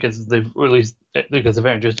in the MCU because they've released because they've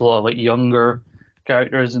introduced a lot of like younger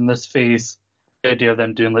characters in this phase. The idea of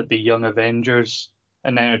them doing like the Young Avengers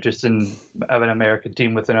and then introducing having an American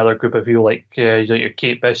team with another group of people like your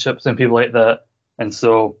Kate Bishops and people like that. And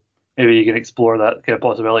so maybe you can explore that kind of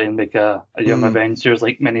possibility and make a Young Avengers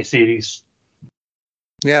like mini-series.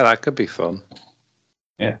 Yeah, that could be fun.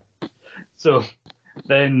 Yeah. So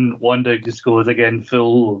then Wanda just goes again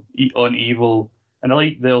full on evil. And I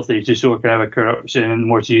like they'll say to show kind of a corruption and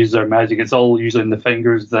more she uses her magic. It's all usually in the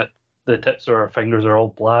fingers that the tips of her fingers are all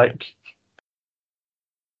black.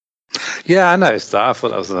 Yeah, I noticed that. I thought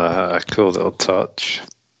that was a cool little touch.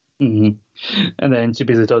 Mm-hmm. And then she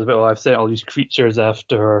basically talks about, I've sent all these creatures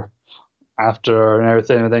after her and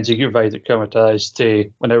everything. And then she gives Isaac Armitage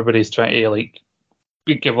to, when everybody's trying to like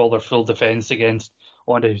give all their full defense against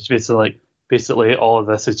Wanda, basically all of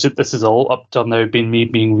this is all up till now been me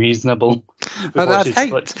being reasonable.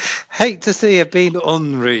 I'd hate to see it being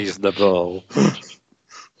unreasonable.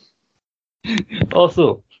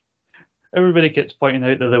 Also, everybody keeps pointing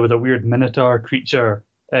out that there was a weird Minotaur creature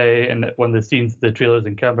in one of the scenes, the trailers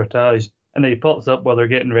in Cabotage, and then he pops up while they're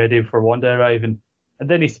getting ready for Wanda arriving, and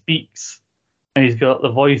then he speaks, and he's got the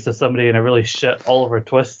voice of somebody in a really shit Oliver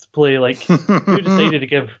Twist play. Like, who decided to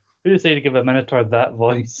give a Minotaur that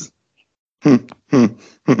voice?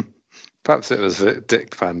 Perhaps it was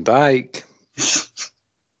Dick Van Dyke.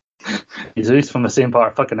 He's at least from the same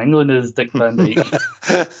part of fucking England as Dick Van Dyke.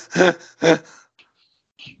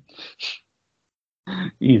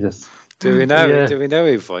 Jesus. Do we know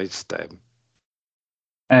he voiced him?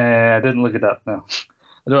 I didn't look it up now.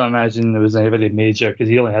 I don't imagine there was anybody major because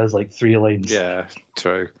he only has like 3 lines. Yeah,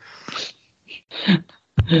 true.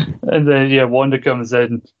 And then Wanda comes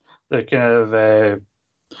in. They kind of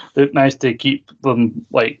they managed to keep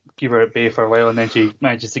her at bay for a while, and then she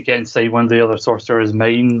manages to get inside one of the other sorcerer's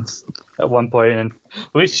minds at one point, and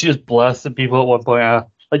which she just blasted people at one point. I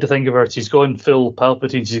like to think of her, she's going full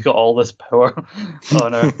Palpatine, she's got all this power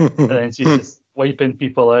on her, and then she's just wiping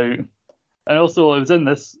people out. And also, it was in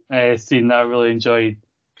this scene that I really enjoyed,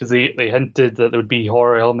 because they hinted that there would be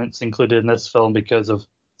horror elements included in this film because of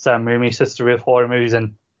Sam Raimi's history of horror movies,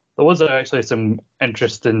 and there was actually some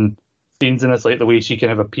interesting scenes in this, like the way she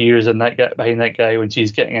kind of appears in that guy, behind that guy when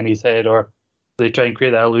she's getting in his head, or they try and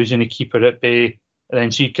create that illusion to keep her at bay, and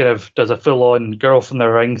then she kind of does a full-on Girl from the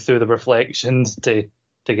Ring through the reflections to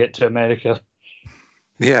get to America.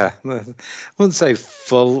 Yeah, I wouldn't say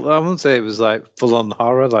it was like full-on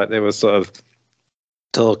horror, like they were sort of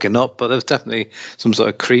talking up, but there's definitely some sort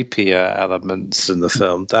of creepier elements in the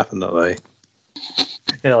film, definitely.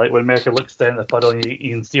 Yeah, like when America looks down the puddle and you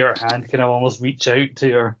can see her hand kind of almost reach out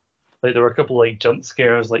to her. Like there were a couple like jump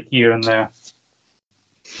scares like here and there.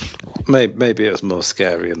 Maybe it was more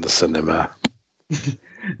scary in the cinema.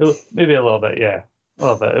 Maybe a little bit, yeah.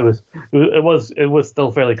 A little bit. It was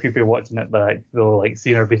still fairly creepy watching it back, though, like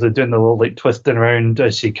seeing her basically doing the little like twisting around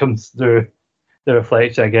as she comes through the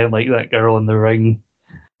reflection again, like that girl in the ring.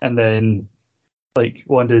 And then like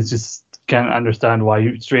Wanda just can't understand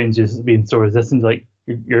why Strange is being so resistant. Like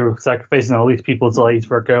you're sacrificing all these people's lives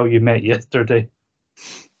for a girl you met yesterday.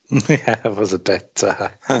 Yeah, it was a bit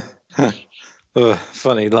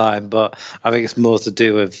funny line, but I think it's more to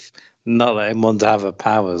do with not letting Wanda have her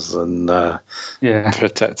powers and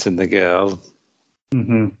protecting the girl.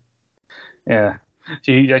 Mm-hmm. Yeah,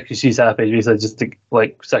 she's happy basically just to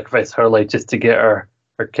like sacrifice her life just to get her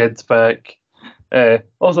kids back.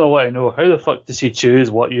 Also, I want to know, how the fuck does she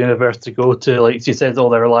choose what universe to go to? Like she says,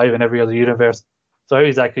 they're alive in every other universe. So how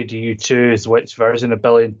exactly do you choose which version of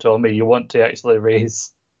Billy and Tommy you want to actually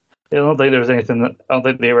raise? I don't think there was anything. I don't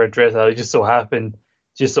think they were addressed. It just so happened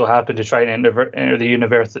to try and enter the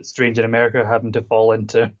universe that Strange in America happened to fall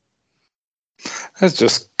into. That's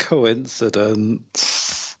just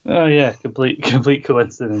coincidence. Oh yeah, complete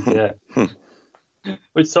coincidence. Yeah.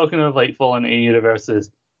 Which, talking of like falling into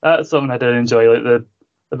universes, that's something I did enjoy. Like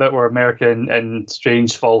the bit where America and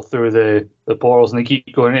Strange fall through the portals and they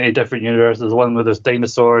keep going into different universes. There's one where there's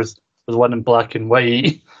dinosaurs. There's one in black and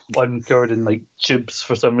white. One covered in like tubes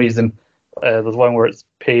for some reason. There's one where it's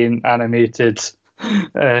paint animated.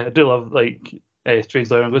 I do love like Strange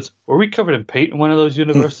Lawyer goes, were we covered in paint in one of those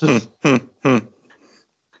universes? I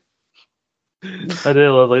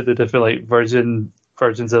do love like the different like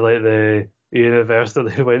versions of like the universe that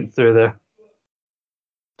they went through there.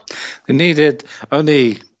 They needed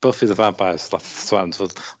only Buffy the Vampire fans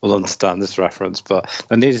will understand this reference, but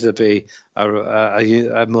there needed to be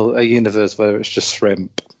a universe where it's just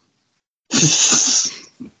shrimp.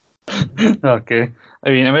 Okay. I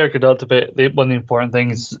mean, America does a bit. One of the important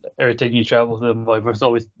things every time you travel to the multiverse,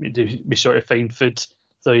 always be sure to find food,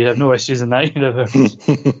 so you have no issues in that universe.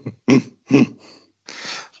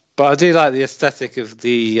 But I do like the aesthetic of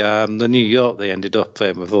the New York they ended up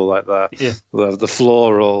in with all like the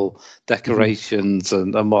floral decorations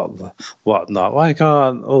and whatnot. Why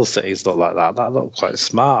can't all cities look like that? That looked quite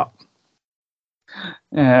smart.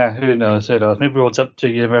 Yeah, who knows? Maybe we'll jump to a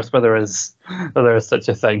universe where there is such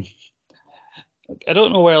a thing. I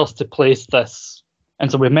don't know where else to place this.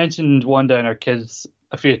 And so we mentioned Wanda and her kids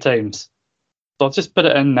a few times. So I'll just put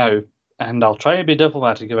it in now, and I'll try and be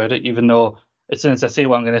diplomatic about it, even though as soon as I say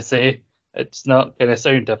what I'm going to say, it's not going to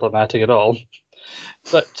sound diplomatic at all.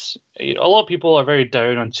 But a lot of people are very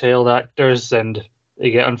down on child actors, and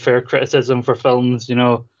they get unfair criticism for films,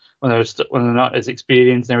 when they're not as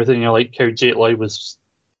experienced and everything. Like how Jake Lloyd was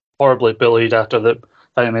horribly bullied after the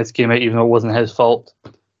Phantom Menace came out, even though it wasn't his fault.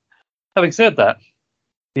 Having said that,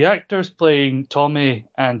 the actors playing Tommy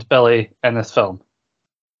and Billy in this film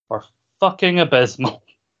are fucking abysmal.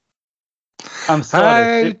 I'm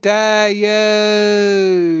sorry. How dare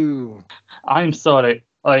you? I'm sorry.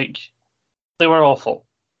 Like, they were awful.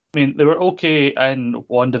 I mean, they were okay in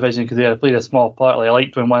WandaVision because they had played a small part. Like, I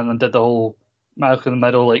liked when one of them did the whole Malcolm in the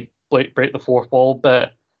Middle, like, break the fourth wall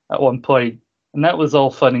bit at one point, and that was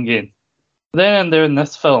all fun and games. Then they're in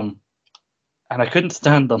this film, and I couldn't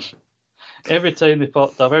stand them. Every time they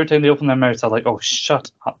popped up, every time they opened their mouths, I was like, oh, shut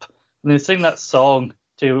up. And they sing that song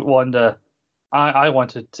to Wanda. I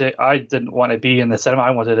didn't want to be in the cinema. I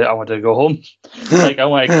wanted to go home. Like, I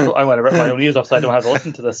want to rip my own ears off so I don't have to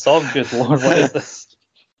listen to this song. Good Lord, what is this?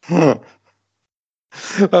 Well,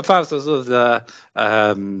 perhaps those are the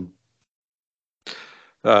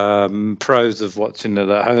pros of watching it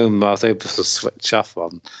at home. I was able to switch off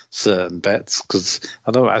on certain bits because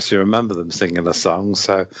I don't actually remember them singing a song.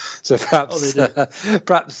 So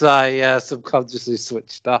perhaps I subconsciously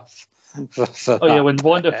switched off. Yeah, when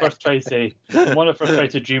Wanda first tries to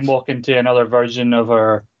dreamwalk into another version of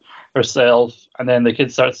herself, and then the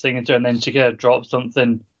kid starts singing to her, and then she kind of drops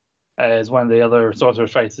something as one of the other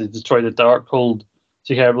sorcerers tries to destroy the Darkhold.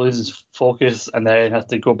 She kind of loses focus and then has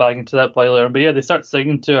to go back into that play later. But yeah, they start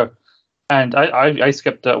singing to her, and I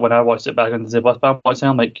skipped it when I watched it back on Disney Plus. But I'm watching,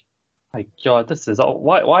 I'm like, my God, this is all.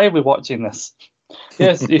 Why are we watching this?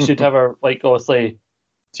 Yes, you should have her, like, obviously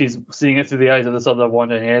she's seeing it through the eyes of this other one,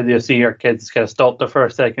 and you see her kids kind of stopped her for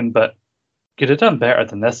a second, but could have done better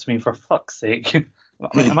than this. I mean, for fuck's sake.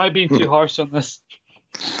 Am I being too harsh on this?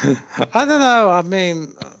 I don't know. I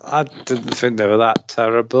mean, I didn't think they were that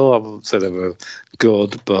terrible. I wouldn't say they were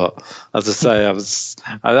good, but as I say,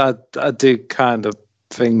 I do kind of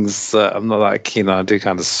things that I'm not that keen on. I do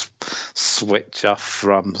kind of switch off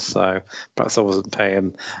from, so perhaps I wasn't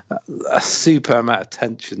paying a super amount of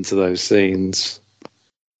attention to those scenes.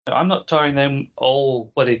 I'm not tying them all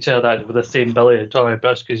bloody child actors with the same Billy and Tommy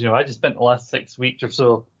Bush because I just spent the last 6 weeks or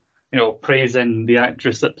so, praising the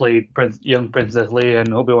actress that played young Princess Leia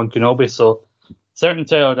and Obi-Wan Kenobi. So certain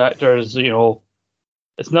child actors,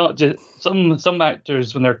 it's not just some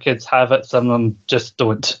actors when their kids have it, some of them just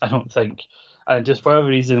don't. I don't think, and just for whatever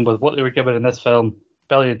reason, with what they were given in this film,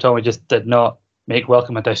 Billy and Tommy just did not make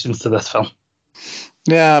welcome additions to this film.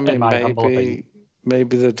 Yeah, I mean,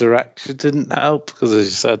 maybe the direction didn't help because, as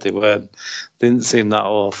you said, they didn't seem that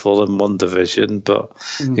awful in WandaVision, but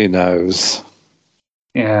who knows?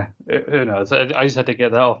 Yeah, who knows? I just had to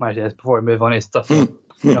get that off my chest before I move on to stuff.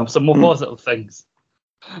 Some more positive things,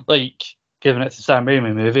 like giving it to Sam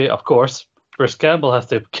Raimi movie. Of course, Bruce Campbell has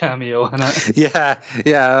to cameo in it. Yeah,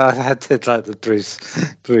 I did like the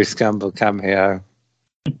Bruce Campbell cameo.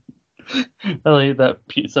 I like that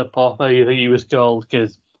pizza papa. I think he was called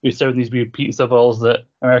because we serve these weird pizza balls that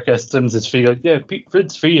America assumes is free. Like, yeah,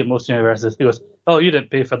 food's free in most universities. He goes, oh, you didn't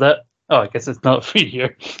pay for that. Oh, I guess it's not free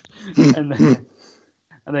here. And then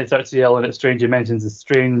and then starts yelling at Strange. He mentions the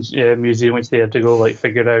Strange museum, which they have to go like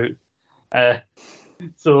figure out.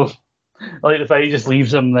 So I like the fact he just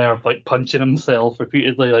leaves him there, like punching himself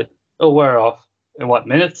repeatedly, like, "Oh, we're off in what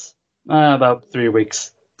minutes? About 3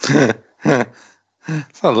 weeks."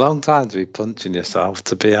 It's a long time to be punching yourself,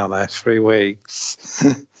 to be honest. 3 weeks.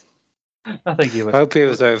 I think he I would. hope he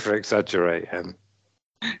was over exaggerating.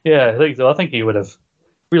 Yeah, I think so. I think he would have.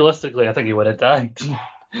 Realistically, I think he would have died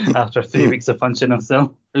after 3 weeks of punching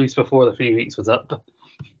himself. At least before the 3 weeks was up.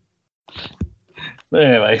 But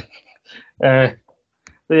anyway, yeah,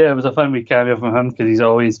 it was a fun wee cameo from him because he's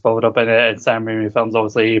always popped up in it. And Sam Raimi films,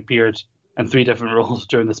 obviously, he appeared in 3 different roles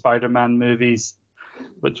during the Spider-Man movies,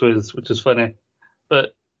 which was funny.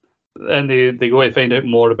 But then they go to find out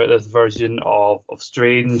more about this version of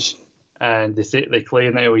Strange, and they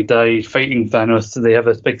claim that he died fighting Thanos. So they have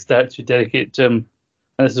this big statue dedicated to him,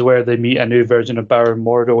 and this is where they meet a new version of Baron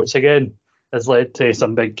Mordo, which again has led to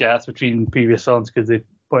some big gaps between previous films because they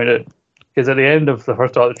point out. Because at the end of the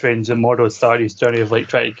first Doctor Strange, Mordo started his journey of like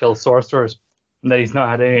trying to kill sorcerers, and then he's not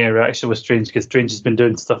had any interaction with Strange because Strange has been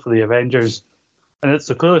doing stuff for the Avengers, and it's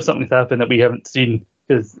so clearly something's happened that we haven't seen.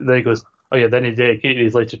 Because then he goes, "Oh yeah," then he dedicated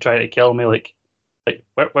his life to trying to kill me. Like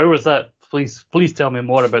where was that? Please tell me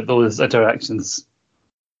more about those interactions.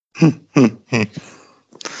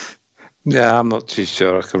 Yeah, I'm not too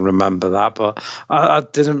sure I can remember that, but I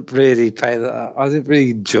didn't really pay that. I didn't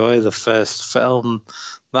really enjoy the first film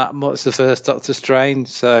that much, the first Doctor Strange,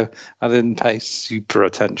 so I didn't pay super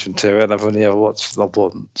attention to it. I've only ever watched it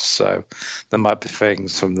once, so there might be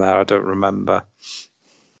things from there I don't remember.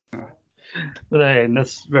 But then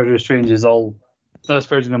this version of Strange is all. This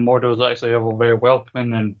version of Mordo is actually all very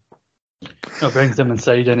welcoming and brings them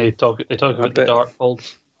inside, and they talk about the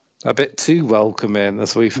Darkhold. A bit too welcoming,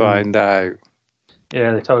 as we find out.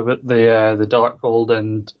 Yeah, they talk about the Darkhold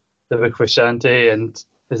and the Book of Ashanti, and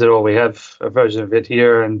they said, "Oh, we have a version of it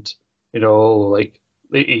here," and like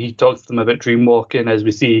he talks to them about dreamwalking, as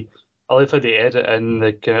we see. I like how they edit in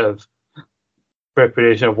the kind of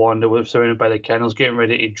preparation of Wanda, we're surrounded by the candles, getting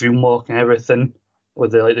ready to dreamwalk and everything,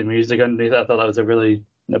 with the music underneath. I thought that was a really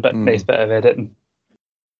nice bit of editing.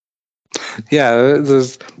 Yeah,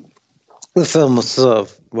 the film was sort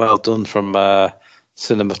of well done from a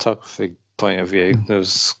cinematography point of view. There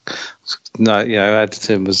was,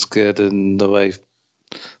 editing was good, and the way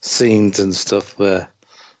scenes and stuff were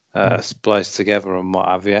spliced together and what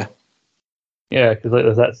have you. Yeah, because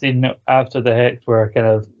there's that scene after the hit where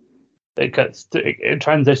it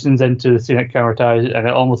transitions into the scenic camouflage, and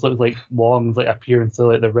it almost looks like Wong's appearance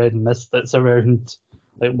of the red mist that's around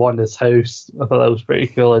Wanda's house. I thought that was pretty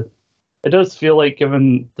cool. It does feel like,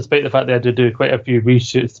 despite the fact they had to do quite a few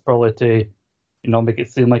reshoots, probably to make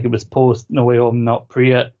it seem like it was post No Way Home, not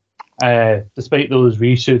pre it. Despite those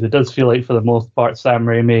reshoots, it does feel like for the most part Sam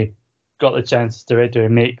Raimi got the chance to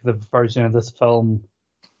make the version of this film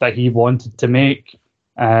that he wanted to make.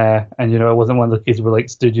 And it wasn't one of the cases where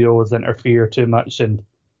studios interfere too much and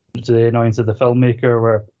to the annoyance of the filmmaker.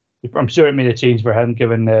 Where I'm sure it made a change for him,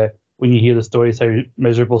 given when you hear the stories how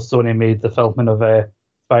miserable Sony made the filming of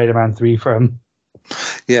Spider-Man 3 for him.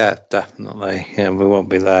 Yeah, definitely. Yeah, we won't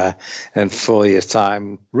be there in 4 years'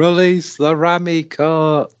 time. Release the Raimi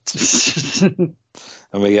cut,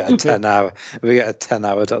 and we get a 10-hour. We get a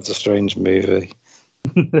 10-hour Doctor Strange movie.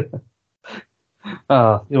 The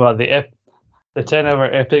 10-hour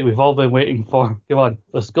epic we've all been waiting for. Come on,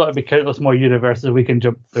 there's got to be countless more universes we can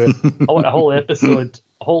jump through. I want a whole episode,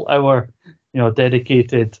 a whole hour,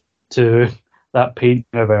 dedicated to that paint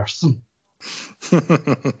universe.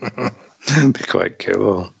 It'd be quite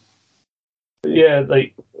cool. Yeah,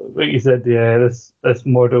 like you said, this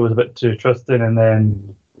Mordo was a bit too trusting, and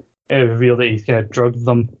then it revealed that he's kind of drugged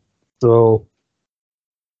them. So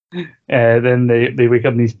then they wake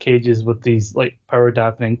up in these cages with these power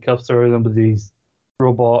dampening cuffs around them with these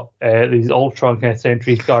robot, these Ultron kind of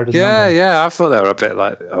sentries guarding them. Yeah, I thought they were a bit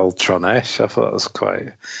like Ultron-ish. I thought it was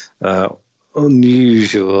quite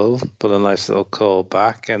unusual, but a nice little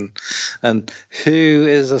callback. And who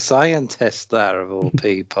is a scientist there of all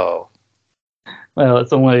people? Well,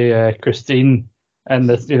 it's only Christine in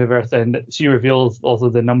this universe, and she reveals also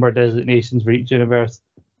the number of designations for each universe,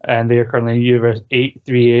 and they are currently in universe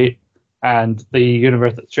 838, and the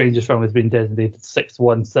universe that Strange is from has been designated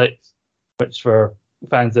 616, which for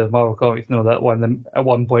fans of Marvel Comics know that at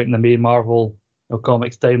one point in the main Marvel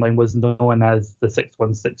comics timeline was known as the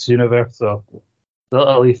 616 universe, so a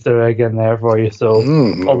little Easter egg in there for you. So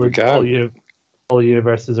all the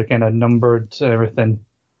universes are kind of numbered and everything.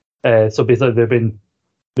 So basically they've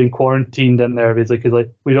been quarantined in there basically because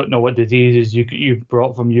we don't know what diseases you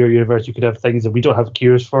brought from your universe. You could have things that we don't have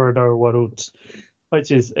cures for in our world.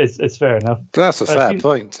 which is it's fair enough. That's a fair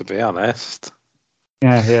point, to be honest.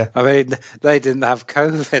 Yeah. I mean, they didn't have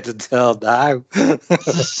COVID until now.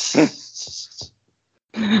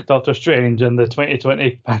 Doctor Strange and the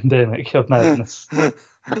 2020 pandemic of madness.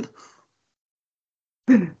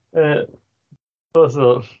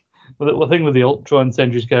 Also, the thing with the Ultron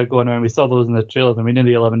sentries going on, we saw those in the trailers, and we knew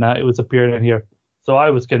the Illuminati was appearing in here. So I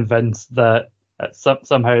was convinced that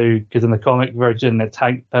somehow, because in the comic version, it's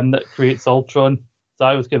Hank Pym that creates Ultron. So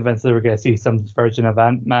I was convinced they were going to see some version of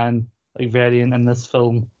Ant-Man, like variant in this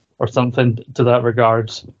film, or something to that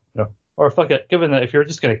regard. Or fuck it, given that if you're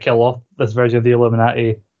just going to kill off this version of the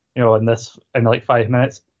Illuminati, in like 5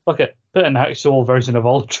 minutes, fuck it, put an actual version of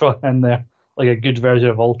Ultron in there, like a good version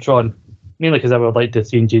of Ultron. Mainly because I would like to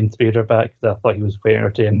see James Spader back, because I thought he was quite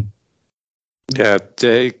entertaining. Yeah,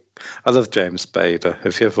 I love James Spader.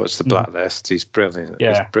 If you ever watched The Blacklist, he's brilliant.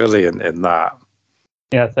 Yeah. He's brilliant in that.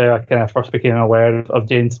 Yeah, so I kind of first became aware of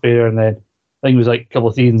James Spader, and then I think it was like a couple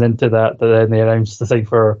of seasons into that then they announced the thing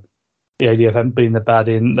for the idea of him being the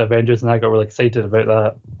baddie in the Avengers, and I got really excited about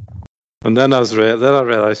that. And then I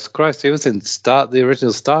realised, Christ, he was in the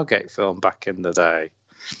original Stargate film back in the day.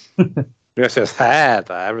 There's his hair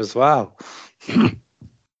there as well.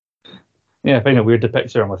 Yeah, I find it weird to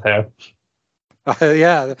picture him with hair.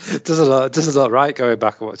 Yeah, it does a lot right going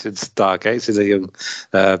back and watching Stargate. He's a young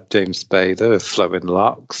James Spader with flowing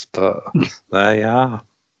locks, but there you are.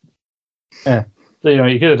 Yeah. So,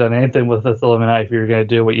 you could have done anything with this Illuminati if you were going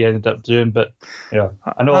to do what you ended up doing, but I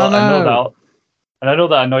know that, and I know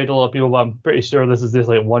that annoyed a lot of people, but I'm pretty sure this is just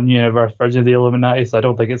like one universe version of the Illuminati, so I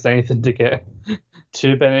don't think it's anything to get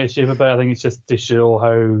too bent out of shape about. I think it's just to show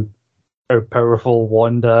how powerful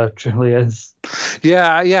Wanda truly is.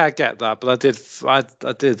 Yeah, I get that, but I did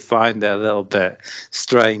find it a little bit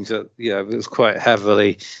strange that it was quite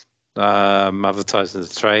heavily advertised in the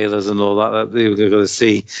trailers and all that they were going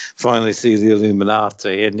to finally see the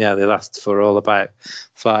Illuminati, and they last for all about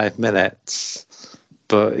 5 minutes.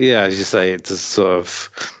 But yeah, as you say, it does sort of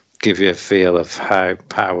give you a feel of how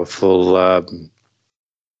powerful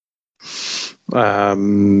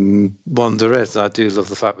Wanda is. I do love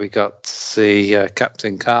the fact we got to see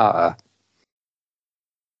Captain Carter.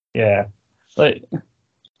 Yeah, because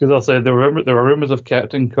also there were rumors of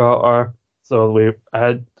Captain Carter, so we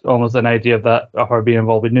had almost an idea of that, of her being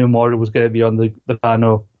involved. We knew Mordo was going to be on the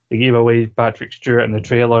panel. They gave away Patrick Stewart in the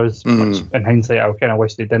trailers, which in hindsight I kind of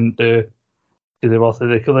wish they didn't do. Because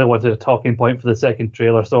they clearly wanted a talking point for the second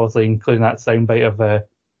trailer, so obviously including that soundbite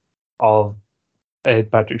of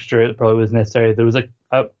Patrick Stewart probably was necessary. There was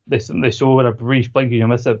they showed a brief blink, you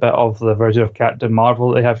miss a bit of the version of Captain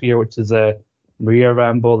Marvel they have here, which is Maria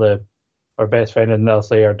Rambeau, her best friend, and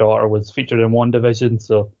obviously her daughter was featured in WandaVision,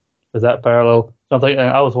 so there's that parallel. So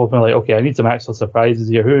I was hoping okay, I need some actual surprises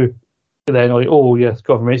here. Who? And then oh yes,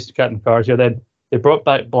 confirmation Captain Carter. Then they brought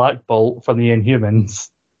back Black Bolt from the Inhumans.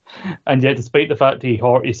 And yet, despite the fact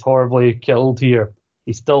he's horribly killed here,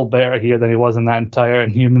 he's still better here than he was in that entire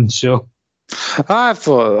Inhumans show. I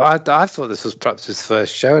thought this was perhaps his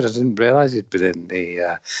first show, and I didn't realise he'd been in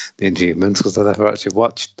the Inhumans because I never actually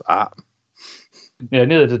watched that. Yeah,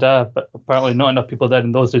 neither did I, but apparently not enough people did,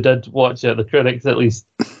 and those who did watch it, the critics at least,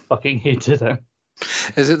 fucking hated it.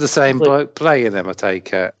 Is it the same bloke playing him, I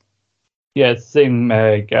take it? Yeah, it's the same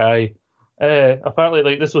guy.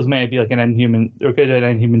 Apparently, this was meant to be like an Inhuman. They were going to do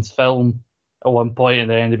an Inhumans film at one point, and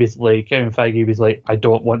then basically Kevin Feige was like, "I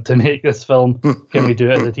don't want to make this film. Can we do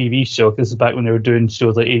it as a TV show?" Because this is back when they were doing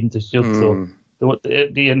shows like Agents of Shield, so they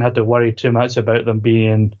didn't have to worry too much about them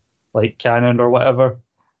being like canon or whatever.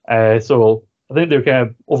 So I think they were kind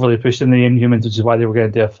of overly pushing the Inhumans, which is why they were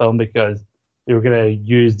going to do a film, because they were going to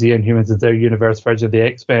use the Inhumans as their universe version of the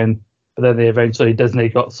X-Men. But then Disney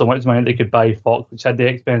got so much money they could buy Fox, which had the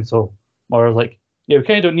X-Men, so more like, we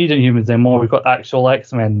kind of don't need Inhumans anymore. We've got actual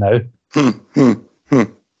X-Men now.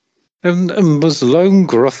 And was Lone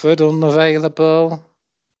Grufford unavailable?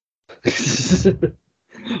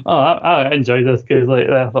 I enjoyed this because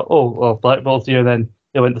I thought, Black Bolt's here. Then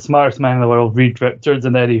they went the smartest man in the world, Reed Richards,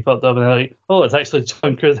 and then he fucked up, and they're like, it's actually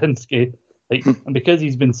John Krasinski. And because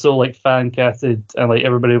he's been so fan casted, and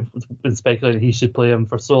everybody's been speculating he should play him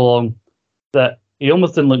for so long, that he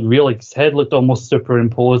almost didn't look real. His head looked almost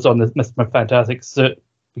superimposed on this Mr. Fantastic suit,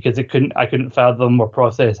 because I couldn't fathom or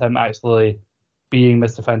process him actually being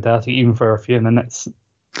Mr. Fantastic even for a few minutes.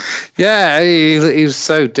 Yeah, he was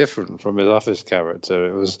so different from his office character.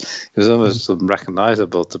 It was almost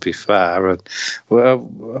unrecognisable, to be fair. And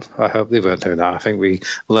I hope they weren't doing that. I think we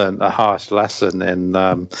learned a harsh lesson in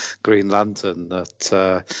Green Lantern that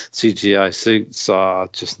CGI suits are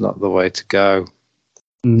just not the way to go.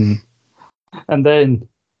 And then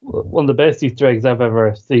one of the best Easter eggs I've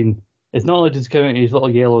ever seen. It's not only just coming in his little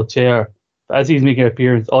yellow chair, but as he's making an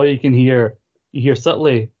appearance, all you hear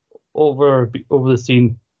subtly over the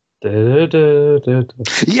scene. Yeah,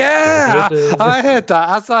 I heard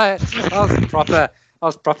that. I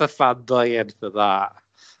was proper fanboying for that.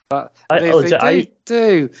 But if they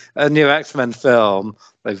do a new X-Men film,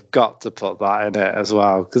 they've got to put that in it as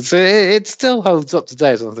well, because it still holds up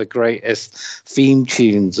today as one of the greatest theme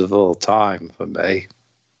tunes of all time for me.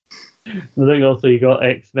 I think also you got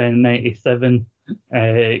X-Men 97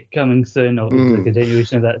 coming soon, obviously the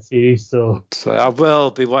continuation of that series. So I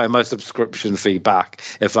will be wanting my subscription fee back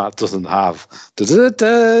if that doesn't have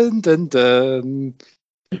dun, dun, dun.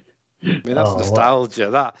 I mean, that's nostalgia.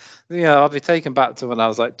 That I'll be taken back to when I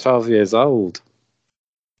was like 12 years old.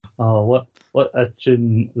 Oh, what a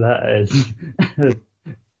tune that is!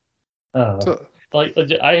 Like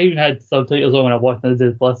I even had subtitles on when I watched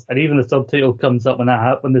Disney Plus, and even the subtitle comes up when that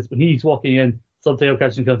happens. When he's walking in, subtitle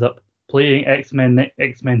caption comes up, playing X-Men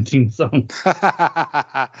theme song.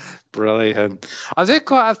 Brilliant. I did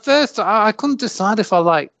quite at first. I couldn't decide if I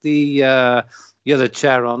liked the other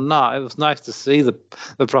chair or not. It was nice to see the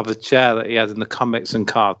proper chair that he had in the comics and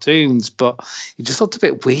cartoons, but he just looked a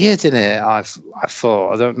bit weird in it. I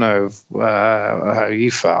thought. I don't know how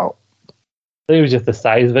you felt. I think it was just the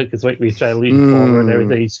size of it, because like we try to lean forward and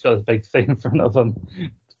everything, he's got a big thing in front of him.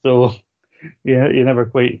 So yeah, you never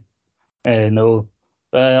quite know.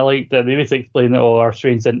 But I like that they basically explain that our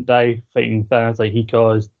Strange didn't die fighting Thanos like he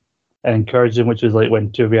caused, and encouraged him, which was like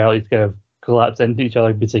when two realities kind of collapse into each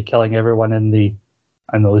other, basically killing everyone in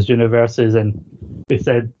those universes. And they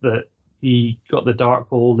said that he got the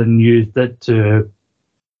Darkhold and used it to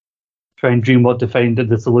try and dream what to find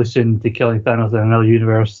the solution to killing Thanos in another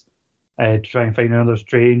universe. To try and find another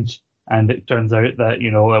Strange, and it turns out that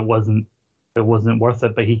it wasn't worth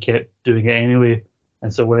it, but he kept doing it anyway.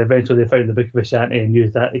 And so when eventually they found the Book of Vishanti and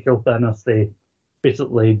used that to kill Thanos, they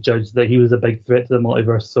basically judged that he was a big threat to the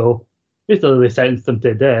multiverse. So basically they sentenced him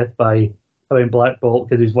to death by having Black Bolt,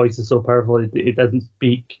 because his voice is so powerful it doesn't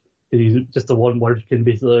speak. He's just the one word can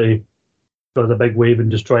basically cause a big wave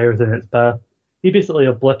and destroy everything in its path. He basically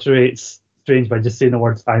obliterates Strange by just saying the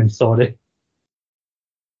words "I'm sorry."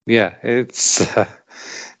 Yeah, it's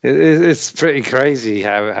pretty crazy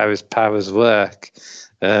how his powers work,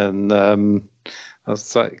 and I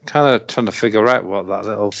was like kind of trying to figure out what that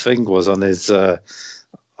little thing was on his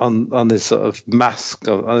on his sort of mask,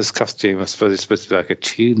 on his costume. I suppose it's supposed to be like a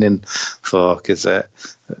tuning fork, is it?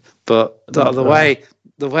 But the way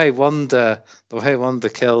Wanda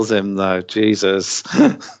kills him, though, Jesus.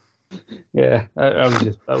 Yeah,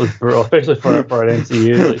 that was brutal, especially for an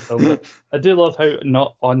MCU film. I do love how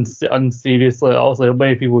not unseriously. Obviously,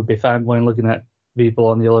 many people would be fanboying looking at people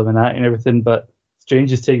on the Illuminati and everything, but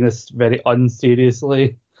Strange is taking this very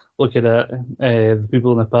unseriously. Looking at the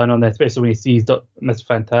people in the panel, and especially when he sees Mr.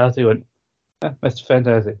 Fantastic, he went, "Mr.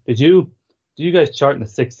 Fantastic, do you guys chart in the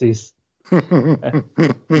 '60s?"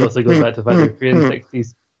 It also goes back to the fact that we're in the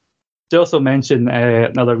 '60s. They also mention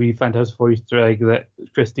another wee Fantastic Four Easter egg that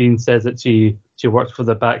Christine says that she works for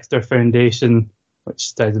the Baxter Foundation,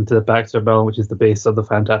 which ties into the Baxter Bill, which is the base of the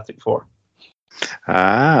Fantastic Four.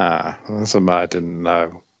 Ah, that's something I didn't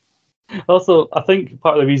know. Also, I think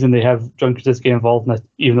part of the reason they have John Krasinski involved in this,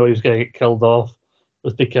 even though he was going to get killed off,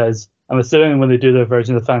 was because I'm assuming when they do their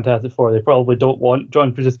version of the Fantastic Four, they probably don't want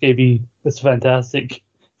John Krasinski to be Mr. Fantastic.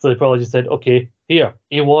 So they probably just said, okay, here,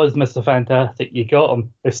 he was Mr. Fantastic, you got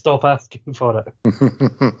him. They stop asking for it.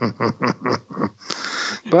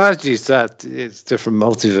 But as you said, it's different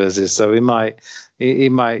multiverses, so they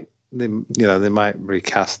might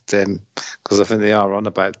recast him, because I think they are on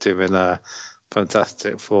about doing a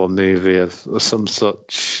Fantastic Four movie of some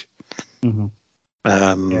such.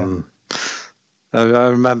 Mm-hmm. I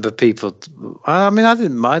remember people. I mean, I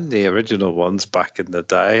didn't mind the original ones back in the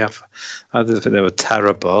day. I didn't think they were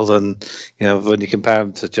terrible, and when you compare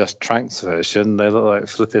them to Josh Trank's version, they look like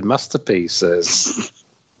flipping masterpieces.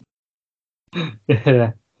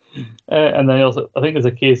 Yeah, and then also I think there's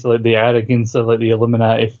a case of like the arrogance of like the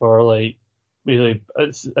Illuminati for like really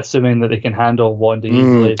assuming that they can handle Wanda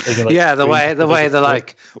easily. Yeah, the way they're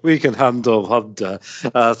like, we can handle Wanda.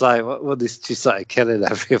 I was like, when she started killing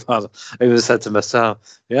everyone, I even said to myself,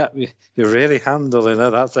 yeah, you're really handling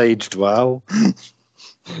her. That's aged well.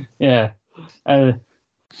 Yeah, and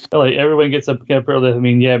like everyone gets a I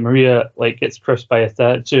mean, yeah, Maria like gets crushed by a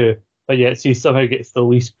statue, but yet she somehow gets the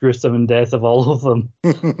least gruesome death of all of them.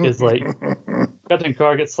 It's like Captain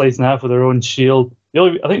Carter gets sliced in half with her own shield.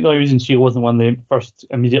 I think the only reason she wasn't one they first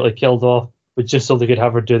immediately killed off was just so they could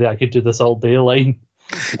have her do that "I could do this all day" line.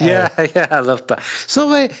 Yeah, I love that. It's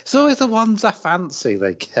always the ones I fancy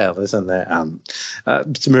they kill, isn't it?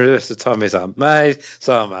 Marissa Tommy's Aunt May,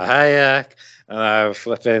 Salma Hayek, and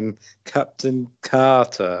flipping Captain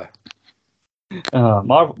Carter.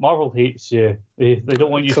 Marvel hates you. They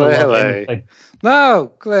don't want you to love anything.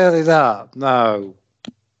 No, clearly not. No.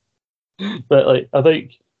 But like, I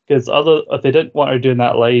think because if they didn't want her doing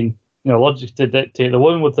that line, logic to dictate the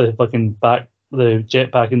one with the fucking the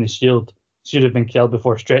jetpack and the shield should have been killed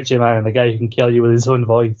before Stretchy Man, the guy who can kill you with his own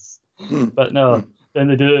voice. But no, then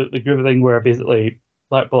they do the groovy thing where basically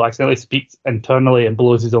Black Bolt accidentally speaks internally and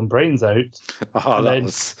blows his own brains out. Oh,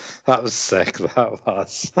 that was sick. That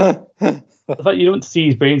was. The fact you don't see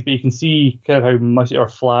his brains, but you can see kind of how mushy or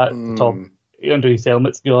flat the top under his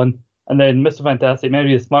helmet's gone. And then Mr. Fantastic,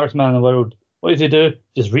 maybe the smartest man in the world, what does he do?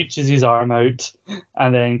 Just reaches his arm out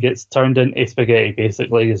and then gets turned into spaghetti,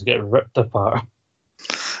 basically, just get ripped apart.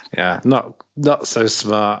 Yeah, not so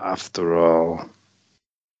smart after all.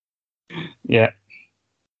 Yeah.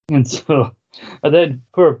 And then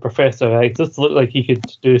poor Professor X, just looked like he could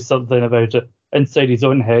do something about it. Inside his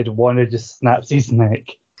own head, Wanda just snaps his neck,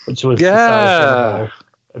 which was the saddest thing of all,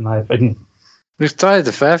 in my opinion. We've tried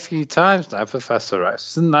a fair few times now, Professor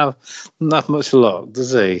X. Doesn't have much luck,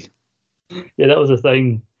 does he? Yeah, that was the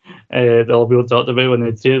thing that all people talked about when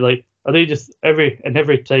they'd say, like, are they just every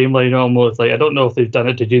timeline almost, like, I don't know if they've done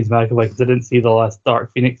it to James McAvoy because I didn't see the last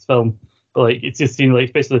Dark Phoenix film, but like, it's just seen, like,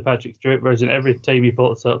 especially the Patrick Stewart version, every time he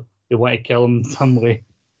pops up, they want to kill him in some way.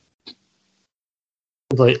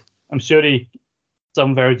 Like, I'm sure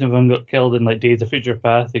some version of him got killed in like Days of Future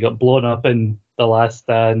Past. He got blown up in The Last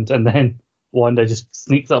Stand, and then Wanda just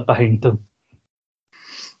sneaks up behind him.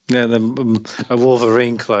 Yeah, then a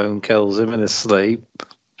Wolverine clone kills him in his sleep.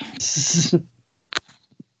 It's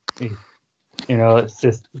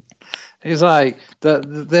just... He's like,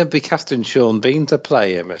 they'll be casting Sean Bean to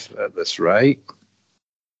play him at this rate.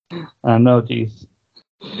 I know, geez.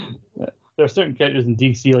 There are certain characters in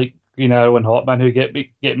DC, like Green Arrow and Hawkman, who get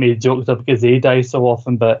made jokes of because they die so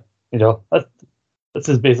often, but, this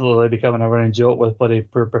is basically becoming a running joke with bloody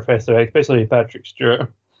poor Professor X, especially Patrick Stewart.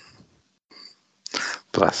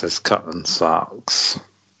 Bless his cotton socks.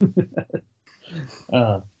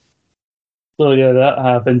 So yeah, that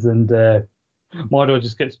happens, and Mordo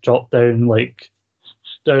just gets dropped down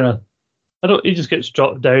he just gets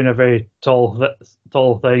dropped down a very tall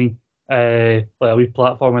thing, like a wee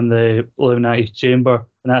platform in the Illuminati's chamber,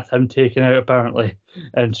 and that's him taken out apparently.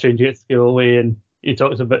 And Strange gets to go away, and he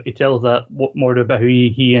tells that Mordo about how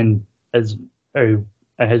he and his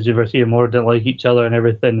university and Mordo didn't like each other and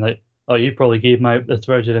everything. Like, oh, you probably gave him out this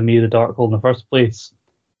version of me, the Darkhold, in the first place.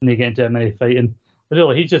 And they get into a mini fighting. But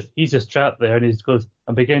really, he's just trapped there, and he just goes,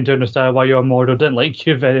 I'm beginning to understand why your Mordo didn't like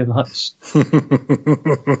you very much. So,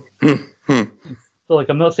 like,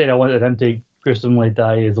 I'm not saying I wanted him to gruesomely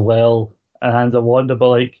die as well at hands of Wanda, but,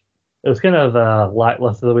 like, it was kind of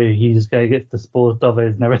lackluster the way he just kind of gets disposed of and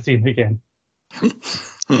is never seen again.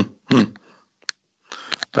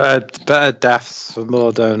 Better deaths for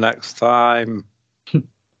Mordo next time.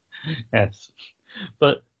 Yes.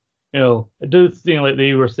 But, it does seem like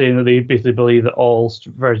they were saying that they basically believe that all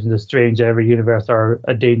versions of Strange in every universe are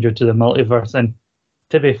a danger to the multiverse. And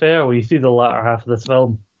to be fair, when you see the latter half of this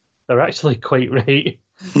film, they're actually quite right.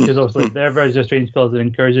 Because obviously their version of Strange calls an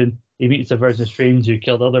incursion. He meets a version of Strange who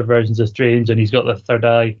killed other versions of Strange, and he's got the third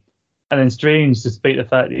eye. And then Strange, despite the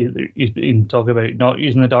fact that he's been talking about not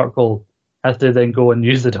using the Darkhold, has to then go and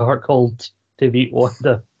use the Darkhold to beat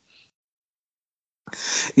Wanda.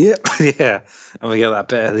 Yeah, and we get that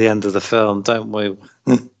bit at the end of the film, don't we?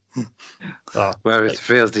 Where it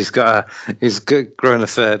feels he's grown a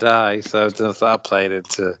third eye, so I don't know if that played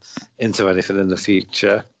into anything in the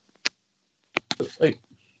future. Like,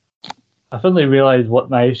 I finally realised what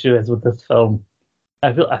my issue is with this film.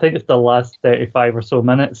 I think it's the last 35 or so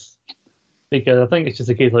minutes, because I think it's just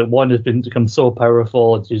a case like one has become so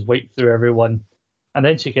powerful and she's wiped through everyone, and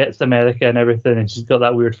then she gets to America and everything, and she's got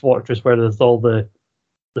that weird fortress where there's all the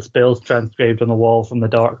spells transcribed on the wall from the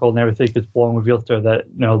Darkhold and everything, because Wong reveals to her that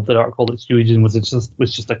the Darkhold that she was using was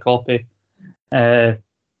just a copy. But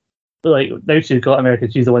like, now she's got America,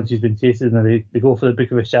 she's the one she's been chasing, and they go for the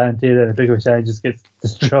Book of Ashanti, and the Book of Ashanti just gets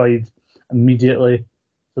destroyed immediately.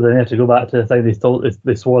 So then they have to go back to the thing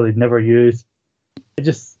they swore they'd never use. I'm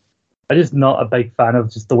just not a big fan of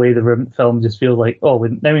just the way the film just feels like, now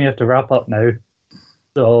we have to wrap up now.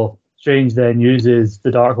 So Strange then uses the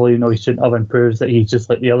Darkhold, even though he shouldn't have, and proves that he's just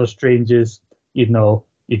like the other Stranges, even though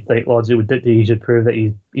you'd think logic would dictate he should prove that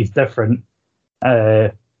he's different.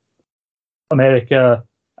 America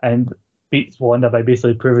and beats Wanda by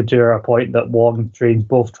basically proving to her a point that Wong and Strange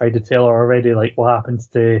both tried to tell her already, like what happens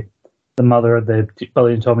to the mother of the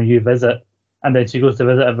Billy and Tommy you visit. And then she goes to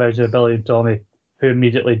visit a version of Billy and Tommy who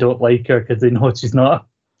immediately don't like her because they know she's not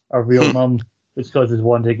a real mum, which causes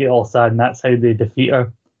Wanda to get all sad, and that's how they defeat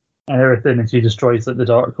her and everything. And she destroys like the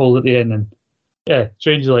dark hole at the end. And yeah,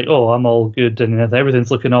 Strange is like, oh, I'm all good, and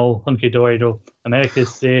everything's looking all hunky dory.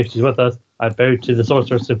 America's safe, she's with us. I bowed to the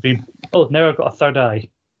Sorcerer Supreme. Oh, now I've got a third eye.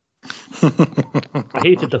 I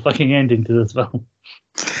hated the fucking ending to this film.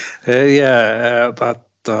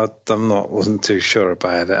 Wasn't too sure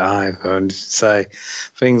about it either. And say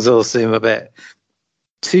things all seem a bit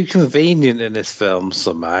too convenient in this film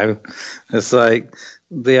somehow. It's like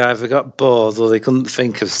they either got bored or they couldn't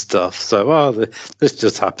think of stuff. So, this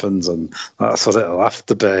just happens and that's what it'll have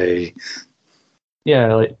to be.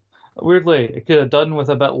 Yeah, like weirdly, it could have done with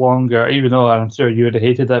a bit longer, even though I'm sure you would have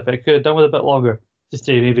hated that, but it could have done with a bit longer just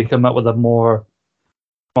to maybe come up with a more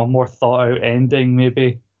thought out ending,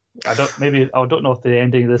 maybe. I don't know if the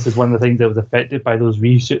ending of this is one of the things that was affected by those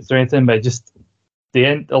reshoots or anything, but just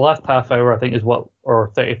the last half hour I think is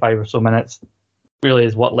or 35 or so minutes really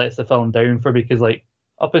is what lets the film down for me, because like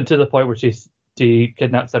up until the point where she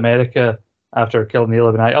kidnaps America after killing the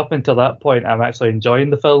Illuminati, up until that point I'm actually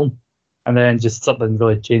enjoying the film, and then just something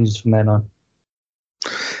really changes from then on.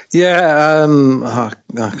 Yeah,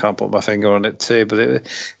 I can't put my finger on it too, but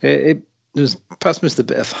it was perhaps missed a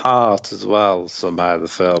bit of heart as well somehow, the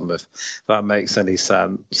film, if that makes any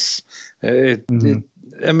sense.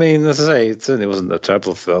 I mean, as I say, it certainly wasn't a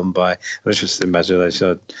terrible film by vicious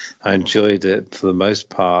imagination. I enjoyed it for the most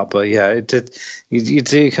part, but yeah, it did. You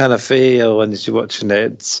do kind of feel when you're watching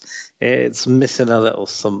it, it's missing a little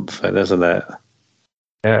something, isn't it?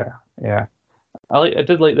 Yeah. I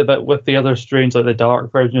did like the bit with the other Strange, like the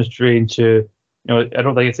dark version of Strange. I don't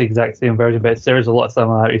think it's the exact same version, but there's a lot of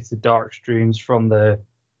similarities to Dark Strange from the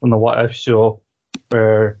What If show,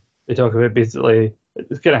 where they talk about basically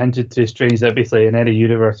it's kind of hinted to Strange that basically in any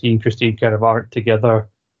universe he and Christine kind of aren't together.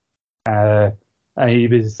 And he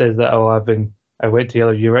basically says that I went to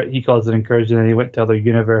other he calls it incursion, and he went to other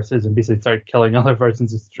universes and basically started killing other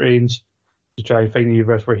versions of Strange to try and find a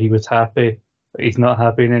universe where he was happy, but he's not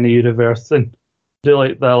happy in any universe. And I do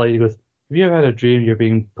like that. Like he goes, have you ever had a dream you're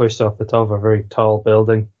being pushed off the top of a very tall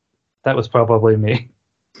building? That was probably me.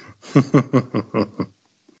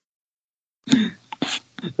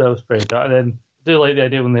 That was pretty dark. And then I do like the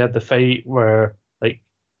idea when they had the fight where like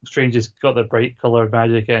Strange has got the bright coloured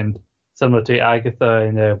magic, and similar to Agatha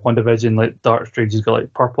in WandaVision, like Dark Strange has got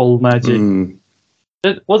like purple magic.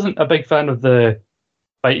 It wasn't a big fan of the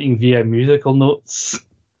fighting via musical notes.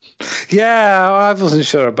 Yeah, I wasn't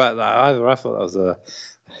sure about that either. I thought that was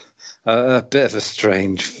a bit of a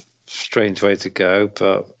strange way to go,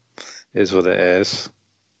 but it is what it is.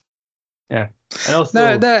 Yeah. And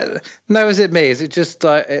also, no, is it me? Is it just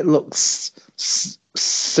like it looks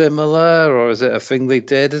similar, or is it a thing they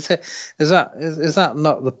did? Is that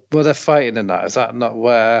not where they're fighting in that? Is that not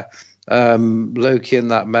where Loki and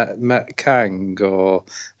that met Kang, or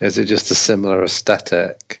is it just a similar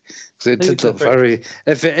aesthetic? Because it did look very.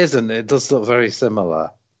 If it isn't, it does look very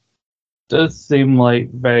similar. It does seem like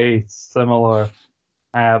very similar,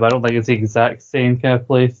 but I don't think it's the exact same kind of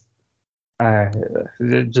place. I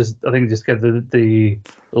think just kind of the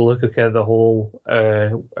look of kind of the whole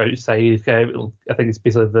outside. Kind of, I think it's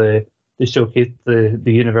basically the showcase the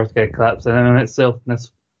universe kind of collapsing in on itself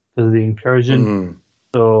because of the incursion.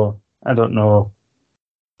 So I don't know.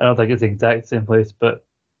 I don't think it's the exact same place, but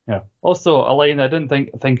yeah. Also, a line I didn't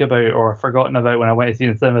think about or forgotten about when I went to see it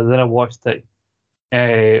in cinema. Then I watched it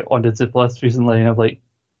on Disney Plus recently, and I'm like,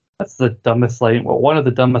 that's the dumbest line. Well, one of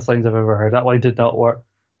the dumbest lines I've ever heard. That line did not work.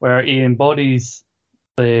 Where he embodies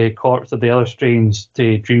the corpse of the other Strange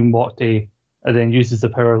to dreamwalk to, and then uses the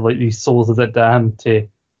power of like these souls of the damned to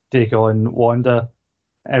take on Wanda,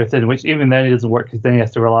 everything. Which even then it doesn't work because then he has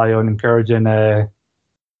to rely on encouraging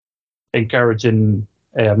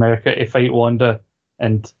America to fight Wanda.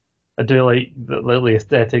 And I do like the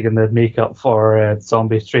aesthetic and the makeup for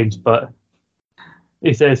Zombie Strange, but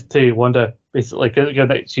he says to Wanda basically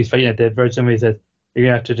because she's fighting a dead virgin. He says, "You're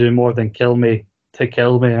gonna have to do more than kill me to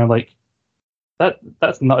kill me," and I'm like,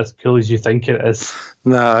 that's not as cool as you think it is.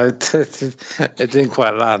 No, it didn't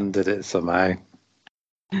quite land, did it, somehow?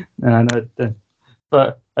 No, it didn't.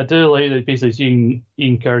 But I do like that basically he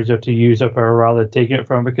encouraged her to use her power rather than taking it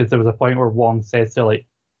from her, because there was a point where Wong says to like,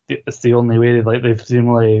 it's the only way, they've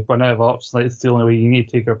seemingly run out of options, like it's the only way you need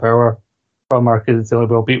to take her power from her because it's the only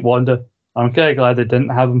way we'll beat Wanda. I'm kind of glad they didn't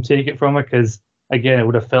have him take it from her, because again it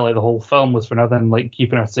would have felt like the whole film was for nothing, like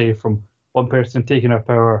keeping her safe from one person taking her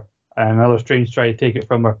power and another Strange trying to take it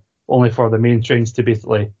from her, only for the main Strange to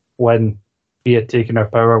basically win. He had taken her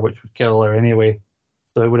power, which would kill her anyway.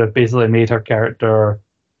 So it would have basically made her character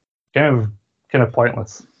kind of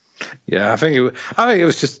pointless. Yeah, I think it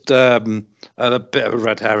was just a bit of a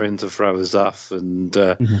red herring to throw us off, and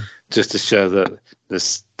just to show that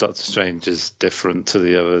this Doctor Strange is different to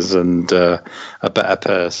the others and a better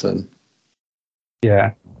person.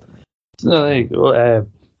 Yeah. So there you go.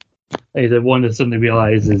 Wanda suddenly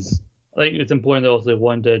realizes. I think it's important that also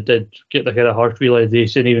Wanda did get the kind of harsh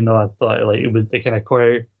realization, even though I thought like it was they kind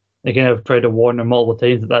of tried to warn her multiple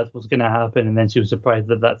times that that's what's going to happen, and then she was surprised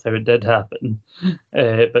that that's how it did happen.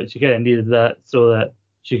 But she kind of needed that so that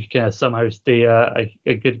she could kind of somehow stay a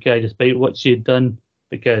good guy despite what she had done,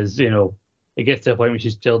 because it gets to a point where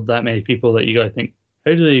she's killed that many people that you got to think,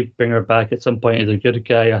 how do they bring her back at some point as a good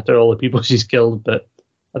guy after all the people she's killed? But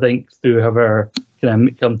I think through her kind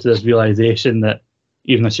of come to this realization that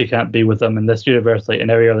even though she can't be with them in this universe, like in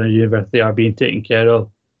every other universe, they are being taken care of.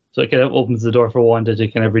 So it kind of opens the door for Wanda to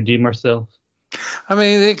kind of redeem herself. I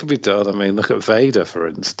mean, it could be done. I mean, look at Vader, for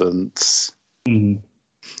instance.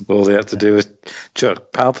 All they had to do was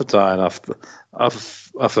chuck Palpatine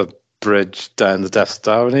off a bridge down the Death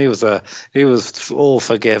Star, and he was all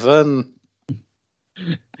forgiven.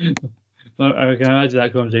 Well, I can imagine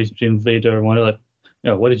that conversation between Vader and Wanda, like,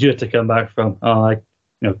 what did you have to come back from? Oh, I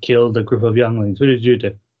killed a group of younglings. What did you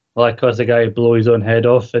do? Well, I caused a guy to blow his own head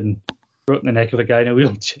off and broke the neck of a guy in a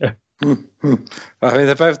wheelchair. I mean,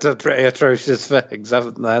 they've both done pretty atrocious things,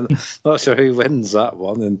 haven't they? Not sure who wins that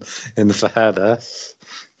one in fairness.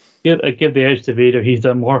 I give the edge to Vader. He's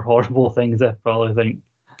done more horrible things, I probably think,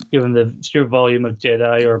 given the sheer volume of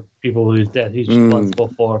Jedi or people whose death he's responsible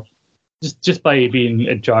for. Just by being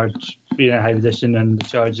in charge, being in a high position and in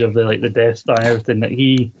charge of the Death Star and everything, that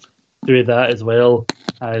he through that as well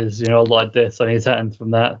has a lot of deaths on his hands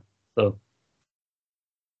from that. So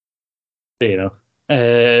but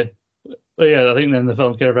yeah, I think then the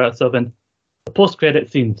film kind of wraps up in the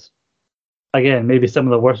post-credit scenes. Again, maybe some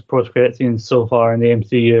of the worst post-credit scenes so far in the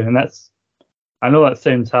MCU, and I know that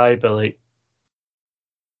sounds high, but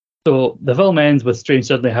so the film ends with Strange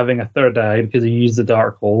suddenly having a third eye because he used the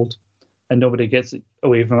Darkhold, and nobody gets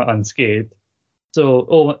away from it unscathed.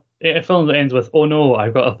 So, a film that ends with, oh no,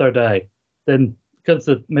 I've got a third eye. Then comes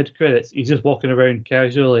the mid-credits, he's just walking around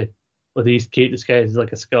casually with his cape disguised as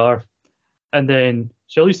like a scarf. And then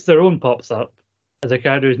Charlize Theron pops up as a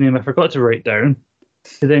character whose name I forgot to write down.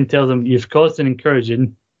 He then tells him, you've caused an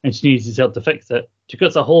incursion and she needs his help to fix it. She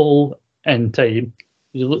cuts a hole in time.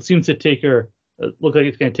 It seems to take her, look like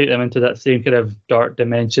it's going to take them into that same kind of dark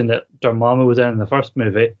dimension that Dormammu was in the first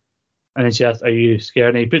movie. And then she asks, are you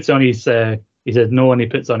scared? And he puts on his, he says no, and he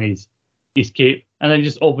puts on his cape. And then he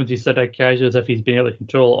just opens his side out casual as if he's been able to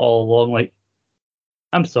control it all along. Like,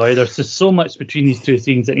 I'm sorry, there's just so much between these two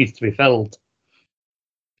scenes that needs to be filled.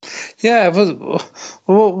 Yeah,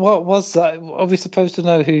 what was that? Are we supposed to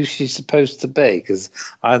know who she's supposed to be? Because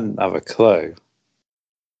I didn't have a clue.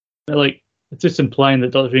 Like, it's just implying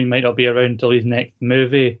that Doctor Strange might not be around until his next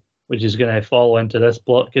movie, which is going to fall into this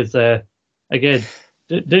plot. Because, again,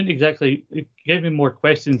 didn't exactly it gave me more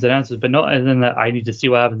questions than answers, but not as in that I need to see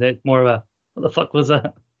what happens. It's more of a, what the fuck was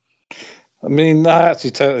that? I mean, I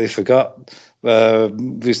actually totally forgot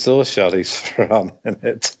we saw Charlize Theron in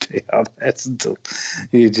it, to be honest, until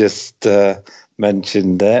you just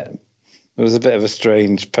mentioned it. It was a bit of a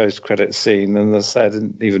strange post-credit scene, and I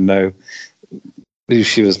didn't even know who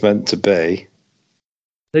she was meant to be. I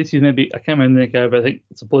think she's maybe, I can't remember the guy, but I think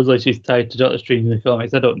supposedly she's tied to Doctor Strange in the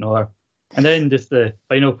comics. I don't know her. And then just the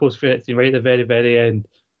final post-credit scene right at the very, very end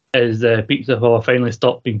is Peter Hall finally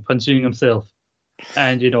stopped being punching himself.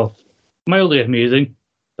 And, mildly amusing,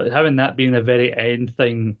 but having that being the very end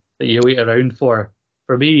thing that you wait around for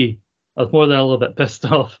me, I was more than a little bit pissed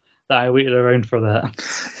off that I waited around for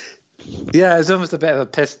that. Yeah, it was almost a bit of a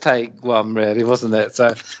piss take one, really, wasn't it?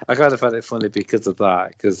 So I kind of found it funny because of that,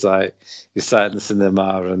 because you sat in the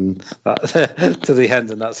cinema and that, to the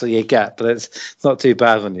end, and that's what you get. But it's not too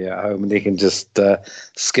bad when you're at home and you can just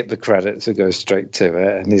skip the credits and go straight to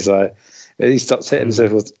it. And he stops hitting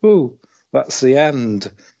himself, ooh, that's the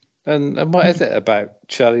end. And what is it about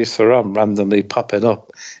Charlize Theron randomly popping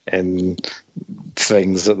up in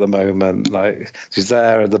things at the moment? Like, she's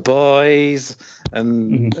there in The Boys,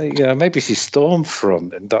 and maybe she's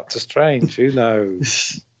Stormfront in Doctor Strange. Who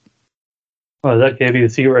knows? Well, that gave you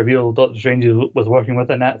the secret reveal. Doctor Strange was working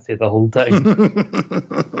with a Nazi the whole time.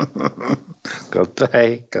 God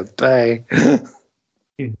day.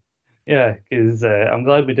 Yeah, because I'm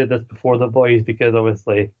glad we did this before The Boys, because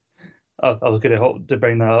obviously I was going to hope to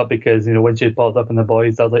bring that up because, when she popped up in The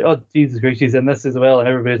Boys, I was like, oh, Jesus Christ, she's in this as well. And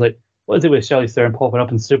everybody's like, what is it with Charlize Theron popping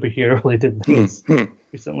up in superhero-related things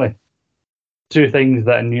recently? Two things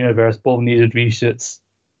that in the universe both needed reshoots.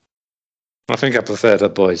 I think I prefer the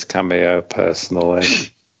boys' cameo personally.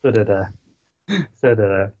 So did I. So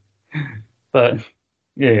did I. But,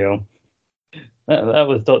 that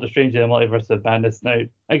was Doctor Strange in the Multiverse of Madness. Now,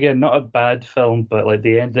 again, not a bad film, but like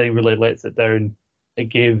the ending really lets it down. It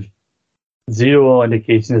gave zero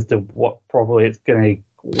indication as to what probably it's going to,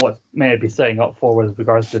 what may it be setting up for with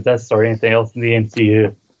regards to this or anything else in the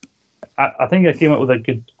MCU. I think I came up with a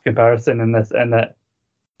good comparison in this, in that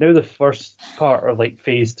now the first part of like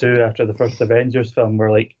phase 2 after the first Avengers film,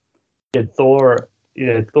 where like you had Thor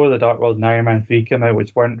the Dark World and Iron Man 3 came out,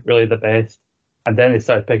 which weren't really the best, and then they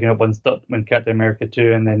started picking up when Captain America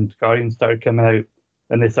 2 and then Guardians started coming out,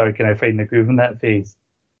 and they started kind of finding the groove in that phase.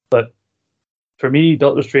 But for me,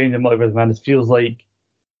 Doctor Strange and Multiverse of Madness feels like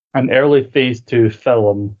an early phase 2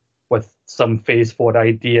 film with some phase 4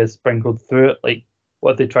 ideas sprinkled through it, like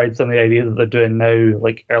what they tried some of the ideas that they're doing now,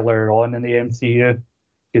 like earlier on in the MCU,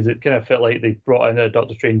 because it kind of felt like they brought in a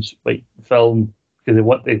Doctor Strange like film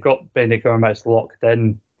because they've got Benedict Cumberbatch locked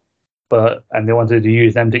in, and they wanted to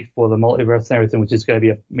use him to explore the multiverse and everything, which is going to be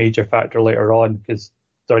a major factor later on because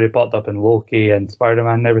it's already popped up in Loki and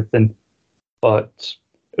Spider-Man and everything. But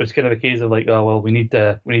it was kind of a case of like, oh well, we need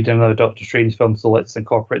another Doctor Strange film, so let's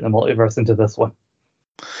incorporate the multiverse into this one.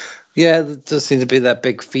 Yeah, there does seem to be that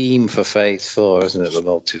big theme for Phase 4, isn't it? The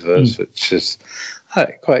multiverse, which is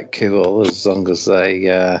quite cool as long as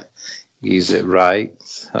they use it right.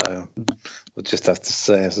 So we'll just have to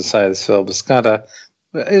say, as I say, this film was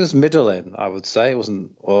it was middling, I would say. It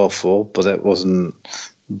wasn't awful, but it wasn't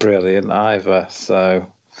brilliant either. So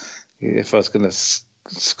if I was going to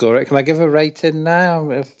score it, can I give a rating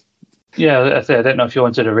now? Yeah, I don't know if you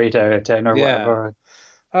wanted to rate it out of 10 or whatever.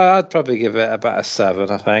 I'd probably give it about a 7,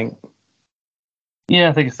 I think. Yeah,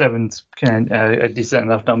 I think a 7's kind of a decent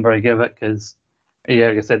enough number to give it because, like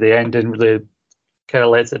I said, the ending really kind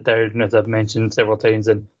of lets it down, as I've mentioned several times.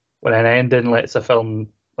 And when an ending lets a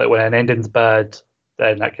film, like when an ending's bad,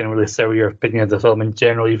 then that can really sour your opinion of the film in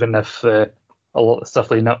general, even if a lot of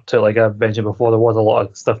stuff leading up to it, like I've mentioned before, there was a lot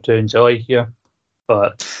of stuff to enjoy here.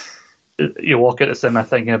 But you walk out the cinema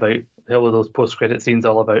thinking about all of those post-credit scenes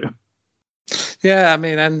all about. Yeah, I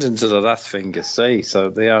mean, endings are the last thing you see, so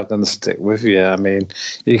they are going to stick with you. I mean,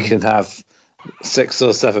 you can have 6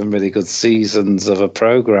 or 7 really good seasons of a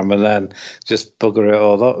program and then just bugger it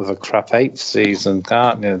all up with a crap 8th season,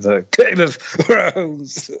 can't you? The Game of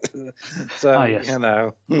Thrones. So, yes. you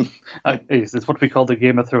know. It's what we call the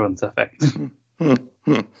Game of Thrones effect.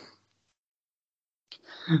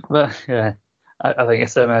 But, yeah, I think a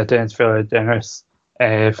 7 out of 10 is fairly generous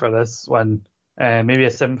for this one. Maybe a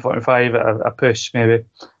 7.5, a push, maybe.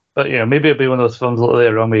 But, maybe it'll be one of those films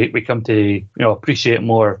later on we come to, appreciate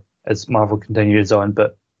more as Marvel continues on.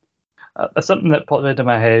 But that's something that popped into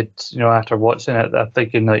my head, after watching it. I'm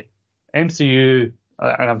thinking, like, MCU,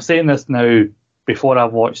 and I'm saying this now before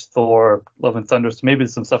I've watched Thor, Love and Thunder, so maybe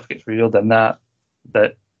some stuff gets revealed in that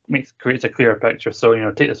creates a clearer picture. So,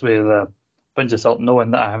 take this with a bunch of salt, knowing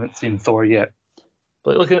that I haven't seen Thor yet.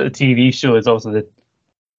 But looking at the TV show, is also the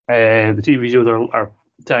TV shows are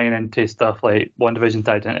tying into stuff like WandaVision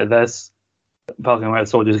tied into this. Falcon and Winter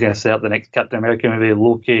Soldier is going to set up the next Captain America movie.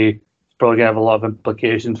 Loki is probably going to have a lot of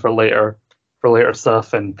implications for later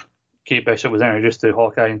stuff. And Kate Bishop was introduced to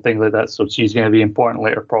Hawkeye and things like that, so she's going to be important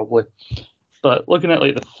later probably. But looking at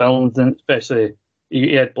like the films, and especially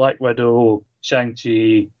you had Black Widow,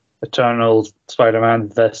 Shang-Chi, Eternals, Spider-Man,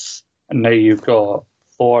 this, and now you've got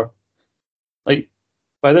Thor. Like,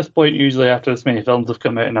 by this point, usually after this many films have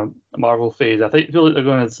come out in a Marvel phase, I feel like they're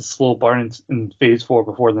going to slow burn in phase 4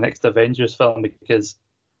 before the next Avengers film, because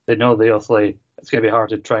they know it's going to be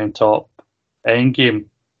hard to try and top Endgame.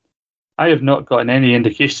 I have not gotten any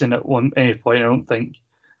indication at any point, I don't think,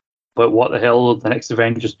 about what the hell the next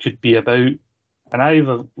Avengers could be about. And I have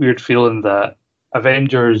a weird feeling that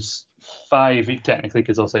Avengers 5, technically,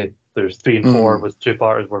 because I'll say there's 3 and 4 with 2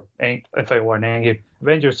 parts were Infinity War and Endgame.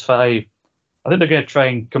 Avengers 5, I think they're going to try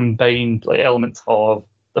and combine like elements of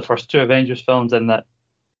the first 2 Avengers films, in that,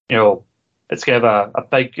 it's kind of a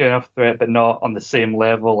big enough threat, but not on the same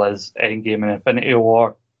level as Endgame and Infinity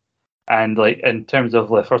War. And like in terms of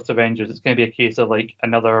the first Avengers, it's going to be a case of like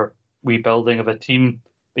another rebuilding of a team,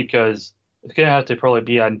 because it's going to have to probably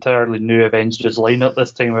be an entirely new Avengers lineup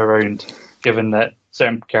this time around, given that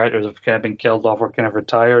certain characters have kind of been killed off or kind of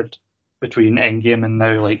retired between Endgame and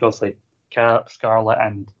now, like obviously Cap, Scarlet,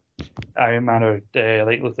 and Iron Man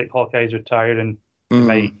looks like Hawkeye's retired, and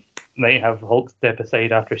might have Hulk step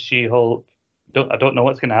aside after She-Hulk. I don't know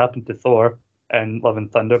what's going to happen to Thor and Love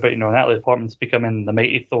and Thunder, but Natalie Portman's becoming the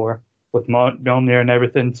mighty Thor, with Mjolnir and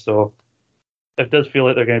everything. So it does feel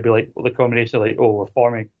like they're going to be like the combination of like, oh, we're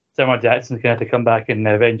forming. Samuel Jackson's going to have to come back in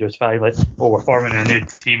Avengers 5, like, oh, we're forming a new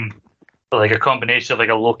team. So like a combination of like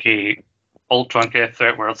a Loki Ultron kind of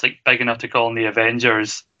threat where it's like big enough to call in the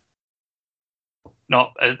Avengers.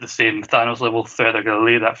 Not at the same Thanos level threat. They're going to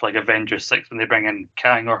lay that for like Avengers 6 when they bring in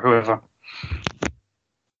Kang or whoever.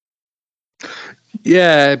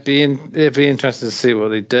 Yeah, it'd be interesting to see what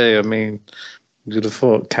they do. I mean, you'd have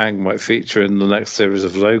thought Kang might feature in the next series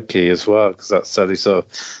of Loki as well, because that's the sort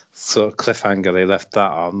of cliffhanger they left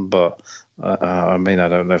that on. But I mean, I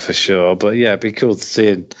don't know for sure. But yeah, it'd be cool to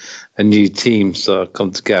see a new team sort of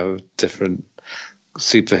come together with different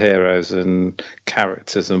superheroes and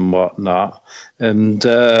characters and whatnot. And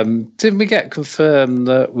didn't we get confirmed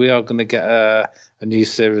that we are going to get a new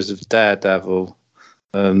series of Daredevil?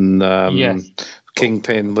 And yes.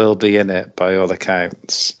 Kingpin will be in it by all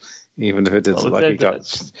accounts, even if it did look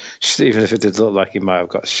like he might have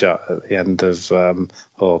got shot at the end of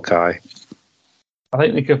Hawkeye. I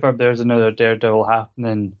think they confirmed there's another Daredevil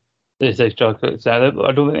happening. They said I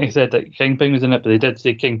don't think they said that Kingpin was in it, but they did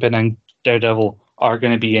say Kingpin and Daredevil are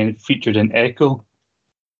going to be featured in Echo.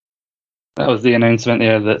 That was the announcement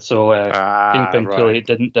there. That Kingpin clearly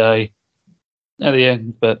didn't die at the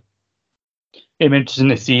end, but it'd be interesting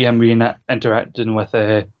to see him interacting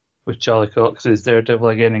with Charlie Cox as Daredevil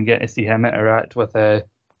again, and getting to see him interact with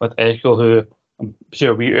Echo, who I'm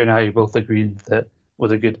sure we and I both agreed that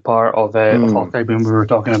was a good part of Hawkeye when we were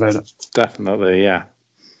talking about it. Definitely, yeah.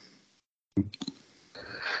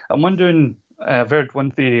 I'm wondering. I've heard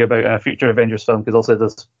one theory about a future Avengers film, because also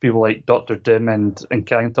there's people like Dr. Doom and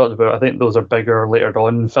Kang talked about. I think those are bigger later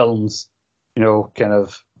on films, kind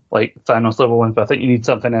of like Thanos level ones. But I think you need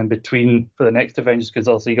something in between for the next Avengers, because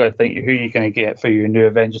also you got to think who you're going to get for your new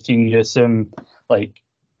Avengers team. You assume like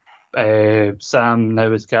Sam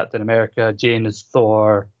now is Captain America, Jane is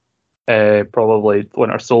Thor, probably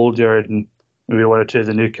Winter Soldier, and maybe one or two of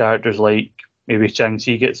the new characters, like maybe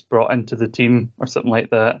Shang-Chi gets brought into the team or something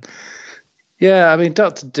like that. Yeah, I mean,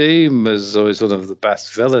 Doctor Doom was always one of the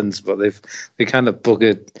best villains, but they kind of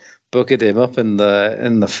buggered him up in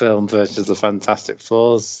the film version of the Fantastic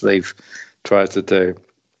Fours they've tried to do.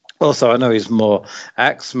 Also, I know he's more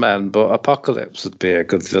X-Men, but Apocalypse would be a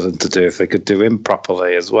good villain to do if they could do him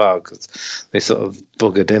properly as well, because they sort of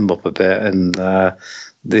buggered him up a bit in the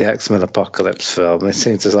X-Men Apocalypse film. They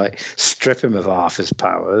seem to like strip him of half his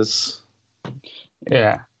powers.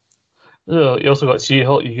 Yeah. You also got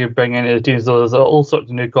She-Hulk you could bring into the team, so there's all sorts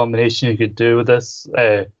of new combinations you could do with this.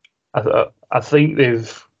 I think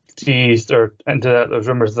they've teased or into that. There's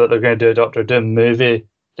rumours that they're going to do a Doctor Doom movie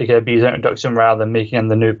to get a B's introduction rather than making him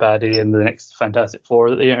the new baddie in the next Fantastic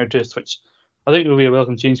Four that they introduced, which I think will be a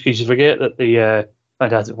welcome change, because you forget that the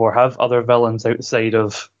Fantastic Four have other villains outside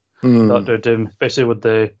of Doctor Doom, especially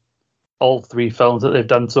with all three films that they've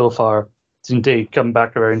done so far. Seem to come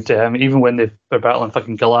back around to him, even when they're battling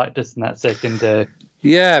fucking Galactus in that second.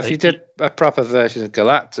 If you did a proper version of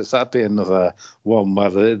Galactus, that'd be another one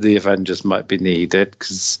where the Avengers might be needed,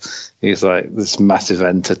 because he's like this massive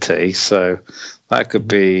entity. So that could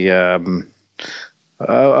be a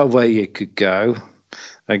way you could go.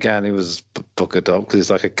 Again, he was buckered up because he's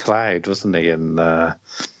like a cloud, wasn't he, in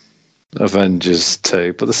Avengers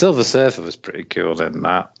 2? But the Silver Surfer was pretty cool in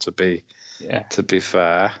that, to be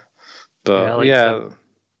fair. But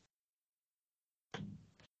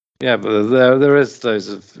but there is those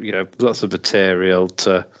of lots of material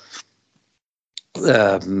to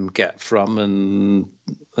get from, and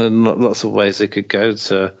lots of ways they could go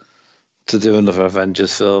to do another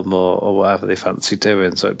Avengers film or whatever they fancy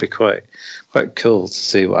doing. So it'd be quite cool to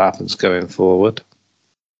see what happens going forward.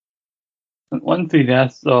 One thing I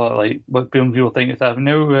saw, like what people think is happening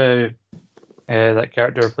now, that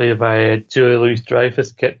character played by Julia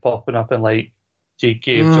Louis-Dreyfus kept popping up, and like she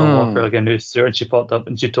gave John Walker like a new suit, and she popped up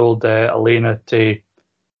and she told Elena to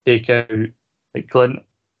take out like Clint.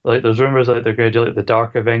 Like there's rumors like they're going to do like the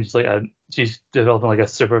Dark Avengers, she's developing like a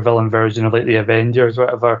super villain version of like the Avengers, or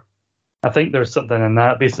whatever. I think there's something in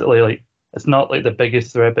that. Basically, like it's not like the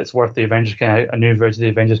biggest threat, but it's worth the Avengers coming out, a new version of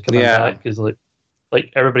the Avengers coming back, because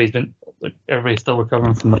like everybody's still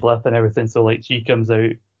recovering from the blip and everything. So like she comes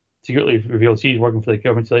out, secretly reveals she's working for the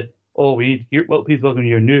government. She's like, oh, please welcome to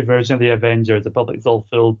your new version of the Avengers. The public's all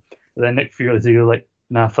filled. And then Nick Fury is like,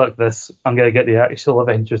 nah, fuck this. I'm going to get the actual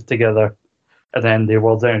Avengers together. And then the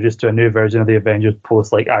world's introduced to a new version of the Avengers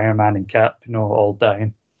post like Iron Man and Cap, all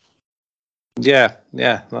dying. Yeah,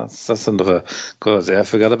 that's another cause. I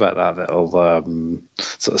forgot about that little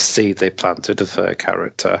sort of seed they planted of her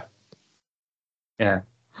character. Yeah.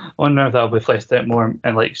 I wonder if that'll be fleshed out more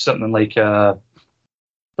and like something like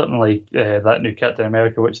something like that new Captain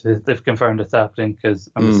America, which they've confirmed is happening,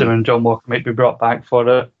 because I'm assuming John Walker might be brought back for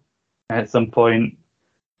it at some point.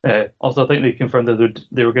 Also, I think they confirmed that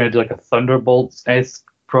they were going to do like a Thunderbolts-esque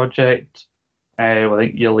project. I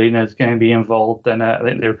think Yelena is going to be involved in it. I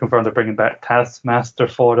think they were confirmed they're bringing back Taskmaster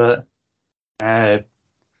for it.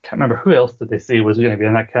 Can't remember who else did they say was going to be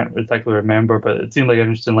in. I can't exactly remember, but it seemed like an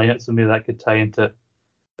interesting lineup. Somebody that could tie into.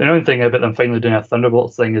 The only thing about them finally doing a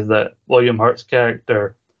Thunderbolts thing is that William Hurt's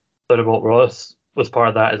character, Thunderbolt Ross, was part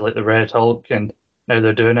of that as like the Red Hulk, and now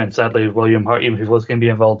they're doing it. And sadly, William Hurt, even if he was going to be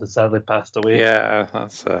involved, has sadly passed away. Yeah,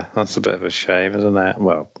 that's a bit of a shame, isn't it?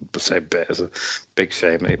 Well, I say bit, it's a big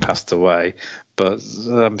shame that he passed away, but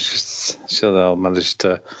I'm sure they'll manage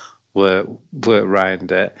to work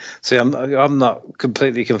around it. See, I'm not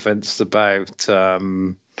completely convinced about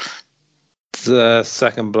the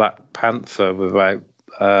second Black Panther without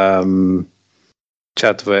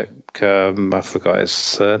Chadwick. I forgot his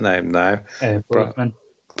surname now. Boseman.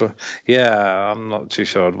 But yeah, I'm not too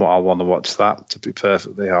sure I want to watch that, to be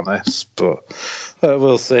perfectly honest. But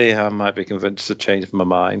we'll see. I might be convinced to change my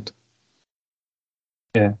mind.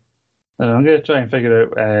 Yeah, I'm going to try and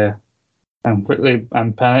figure out. I'm panically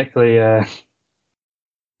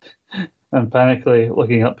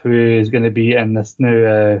looking up who is going to be in this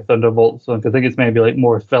new Thunderbolts one. 'Cause I think it's maybe like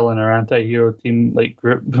more villain or anti-hero team like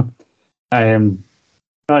group. I am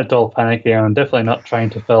not at all panicky. I'm definitely not trying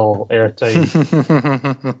to fill airtime.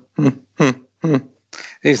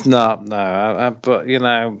 He's not, no. But you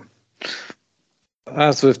know,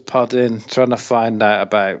 as with podding, trying to find out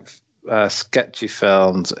about sketchy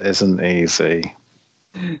films isn't easy.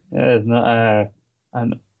 It's not,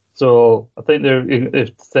 and so I think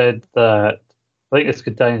they've said that. I think it's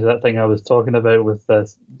good into that thing I was talking about with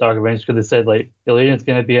this Dark Avengers, because they said like Elena's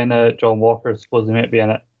going to be in it, John Walker supposedly might be in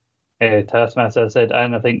it, Taskmaster said,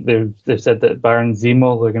 and I think they've said that Baron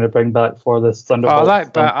Zemo they're going to bring back for this Thunderbolt.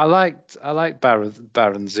 I like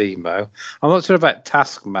Baron Zemo. I'm not sure about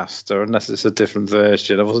Taskmaster unless it's a different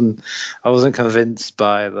version. I wasn't convinced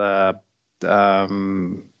by the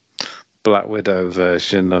Black Widow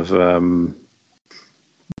version of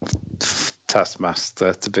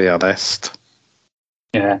Taskmaster, to be honest.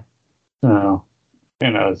 Yeah. No.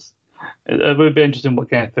 Who knows? It would be interesting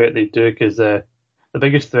what kind of threat they do, because the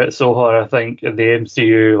biggest threat so far, I think, in the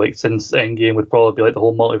MCU, like since Endgame, would probably be like the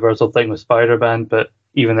whole multiversal thing with Spider-Man. But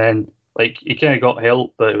even then, like he kind of got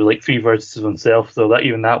help, but it was like 3 versions of himself, so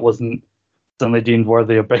that wasn't suddenly deemed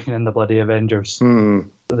worthy of bringing in the bloody Avengers. So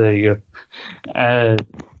there you go.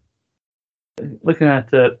 Looking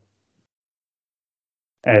at it,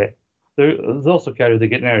 there's also kind of they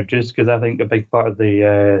getting introduced, because I think a big part of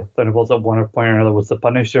the Thunderbolts at one point or another was the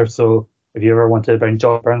Punisher. So if you ever wanted to bring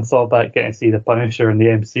John Bernthal back, getting to see the Punisher in the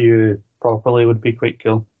MCU properly would be quite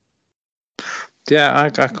cool. Yeah,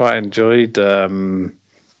 I quite enjoyed John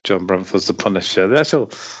Bernthal's The Punisher. The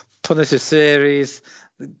actual Punisher series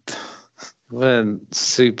weren't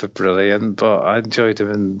super brilliant, but I enjoyed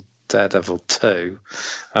him in Daredevil 2.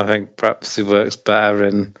 I think perhaps he works better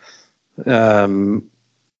in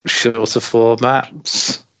shorter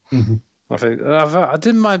formats. Mm-hmm. I think I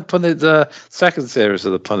didn't mind the second series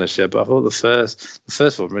of The Punisher, but I thought the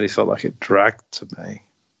first one really felt like it dragged to me.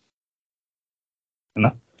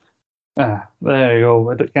 No. There you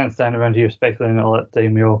go. I can't stand around here speculating all that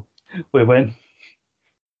time. We win.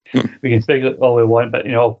 We can speculate all we want, but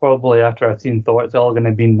probably after I've seen Thor, it's all going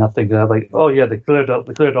to mean nothing. Because I'm like, oh yeah, they cleared all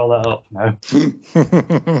that up now.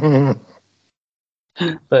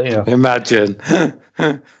 But imagine.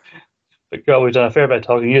 But God, we've done a fair bit of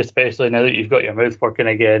talking, you especially now that you've got your mouth working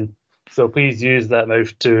again. So please use that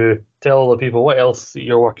mouth to tell all the people what else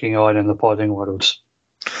you're working on in the podding world.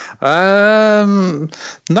 Not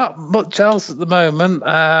much else at the moment.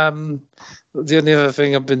 The only other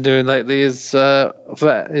thing I've been doing lately is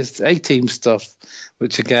A-Team stuff,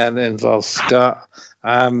 which again involves Scott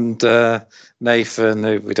and Nathan,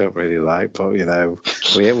 who we don't really like, but we have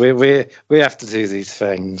to do these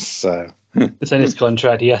things. So it's in his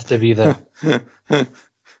contract; he has to be there.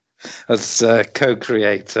 As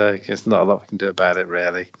co-creator, there's not a lot we can do about it,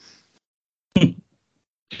 really.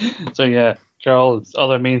 So yeah, Charles'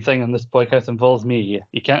 other main thing on this podcast involves me.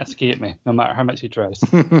 You can't escape me, no matter how much he tries.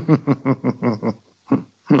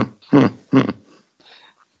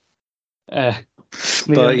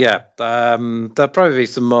 But yeah, there'll probably be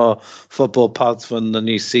some more football pods when the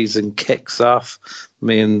new season kicks off.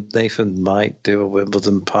 Me and Nathan might do a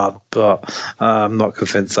Wimbledon pod, but I'm not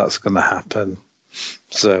convinced that's going to happen.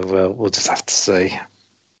 So we'll just have to see.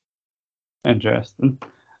 Interesting.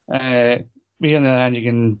 Me on the other hand, you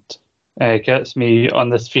can catch me on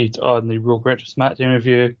this feed on the Rogue Retro SmackDown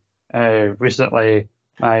review. Recently,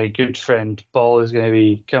 my good friend Paul is going to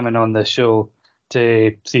be coming on the show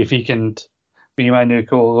to see if he can be my new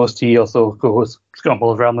co-host. He also co-hosts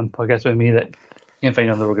Scramble of Rambling podcast with me that you can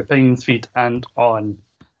find on the Rogue Opinions feed and on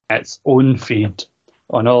its own feed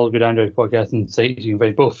on all good Android podcasting sites. You can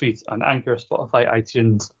find both feeds on Anchor, Spotify,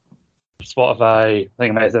 iTunes, Spotify, I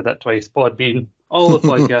think I might have said that twice, Podbean, all the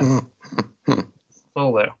podcasts. It's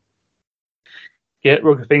all there. Get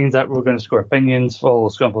Rogue Opinions at Rogue_Opinions. Follow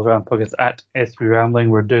Scramble of Rambling podcast at SB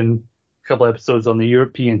Rambling. We're doing a couple episodes on the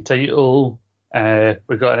European title.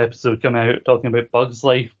 We've got an episode coming out talking about Bugs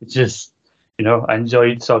Life, which is, I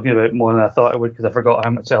enjoyed talking about more than I thought I would because I forgot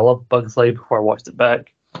how much I loved Bugs Life before I watched it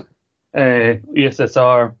back.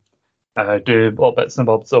 ESSR, do all bits and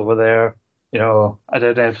bobs over there. I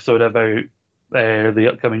did an episode about the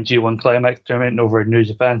upcoming G1 Climax tournament over in New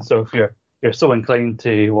Japan, so if you're so inclined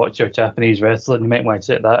to watch your Japanese wrestling, you might want to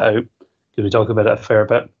check that out because we talk about it a fair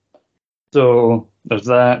bit. So there's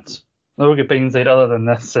that. No good things other than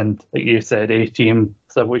this, and like you said, A-Team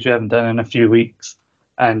stuff which we haven't done in a few weeks,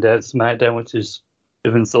 and SmackDown, which is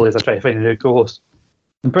moving slowly as I try to find a new co-host.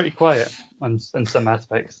 I'm pretty quiet in some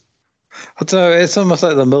aspects. I don't know, it's almost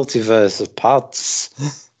like the multiverse of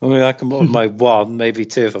pods. I mean, I come up with my one, maybe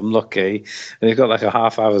two if I'm lucky, and you've got like a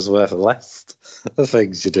half hour's worth of list of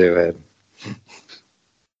things you're doing.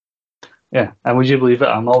 Yeah, and would you believe it?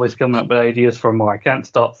 I'm always coming up with ideas for more. I can't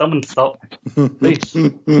stop. Someone stop. Please.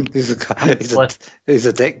 He's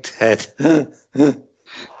addicted.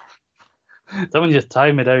 Someone just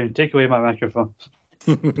tie me down. Take away my microphone.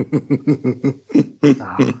 I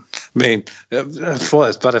mean, I thought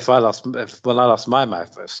it's better when I lost my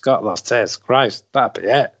mouth. If Scott lost his, Christ, that'd be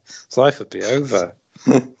it. His life would be over.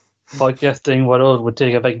 Podcasting world would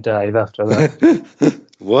take a big dive after that.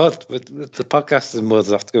 What? With the podcasting world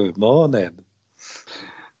have to go with morning.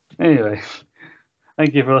 Anyway,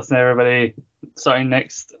 thank you for listening, everybody. Starting on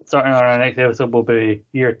our next episode, we'll be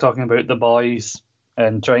here talking about The Boys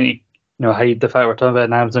and trying to hide the fact we're talking about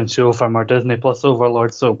an Amazon show from our Disney Plus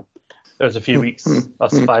overlord. So there's a few weeks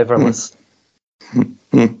us fiverless.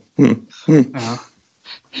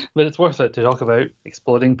 But it's worth it to talk about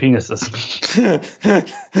exploding penises.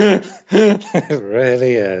 It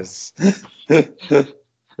really is.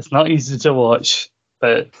 It's not easy to watch,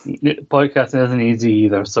 but podcasting isn't easy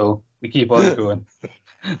either, so we keep on going.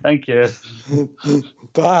 Thank you.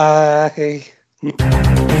 Bye.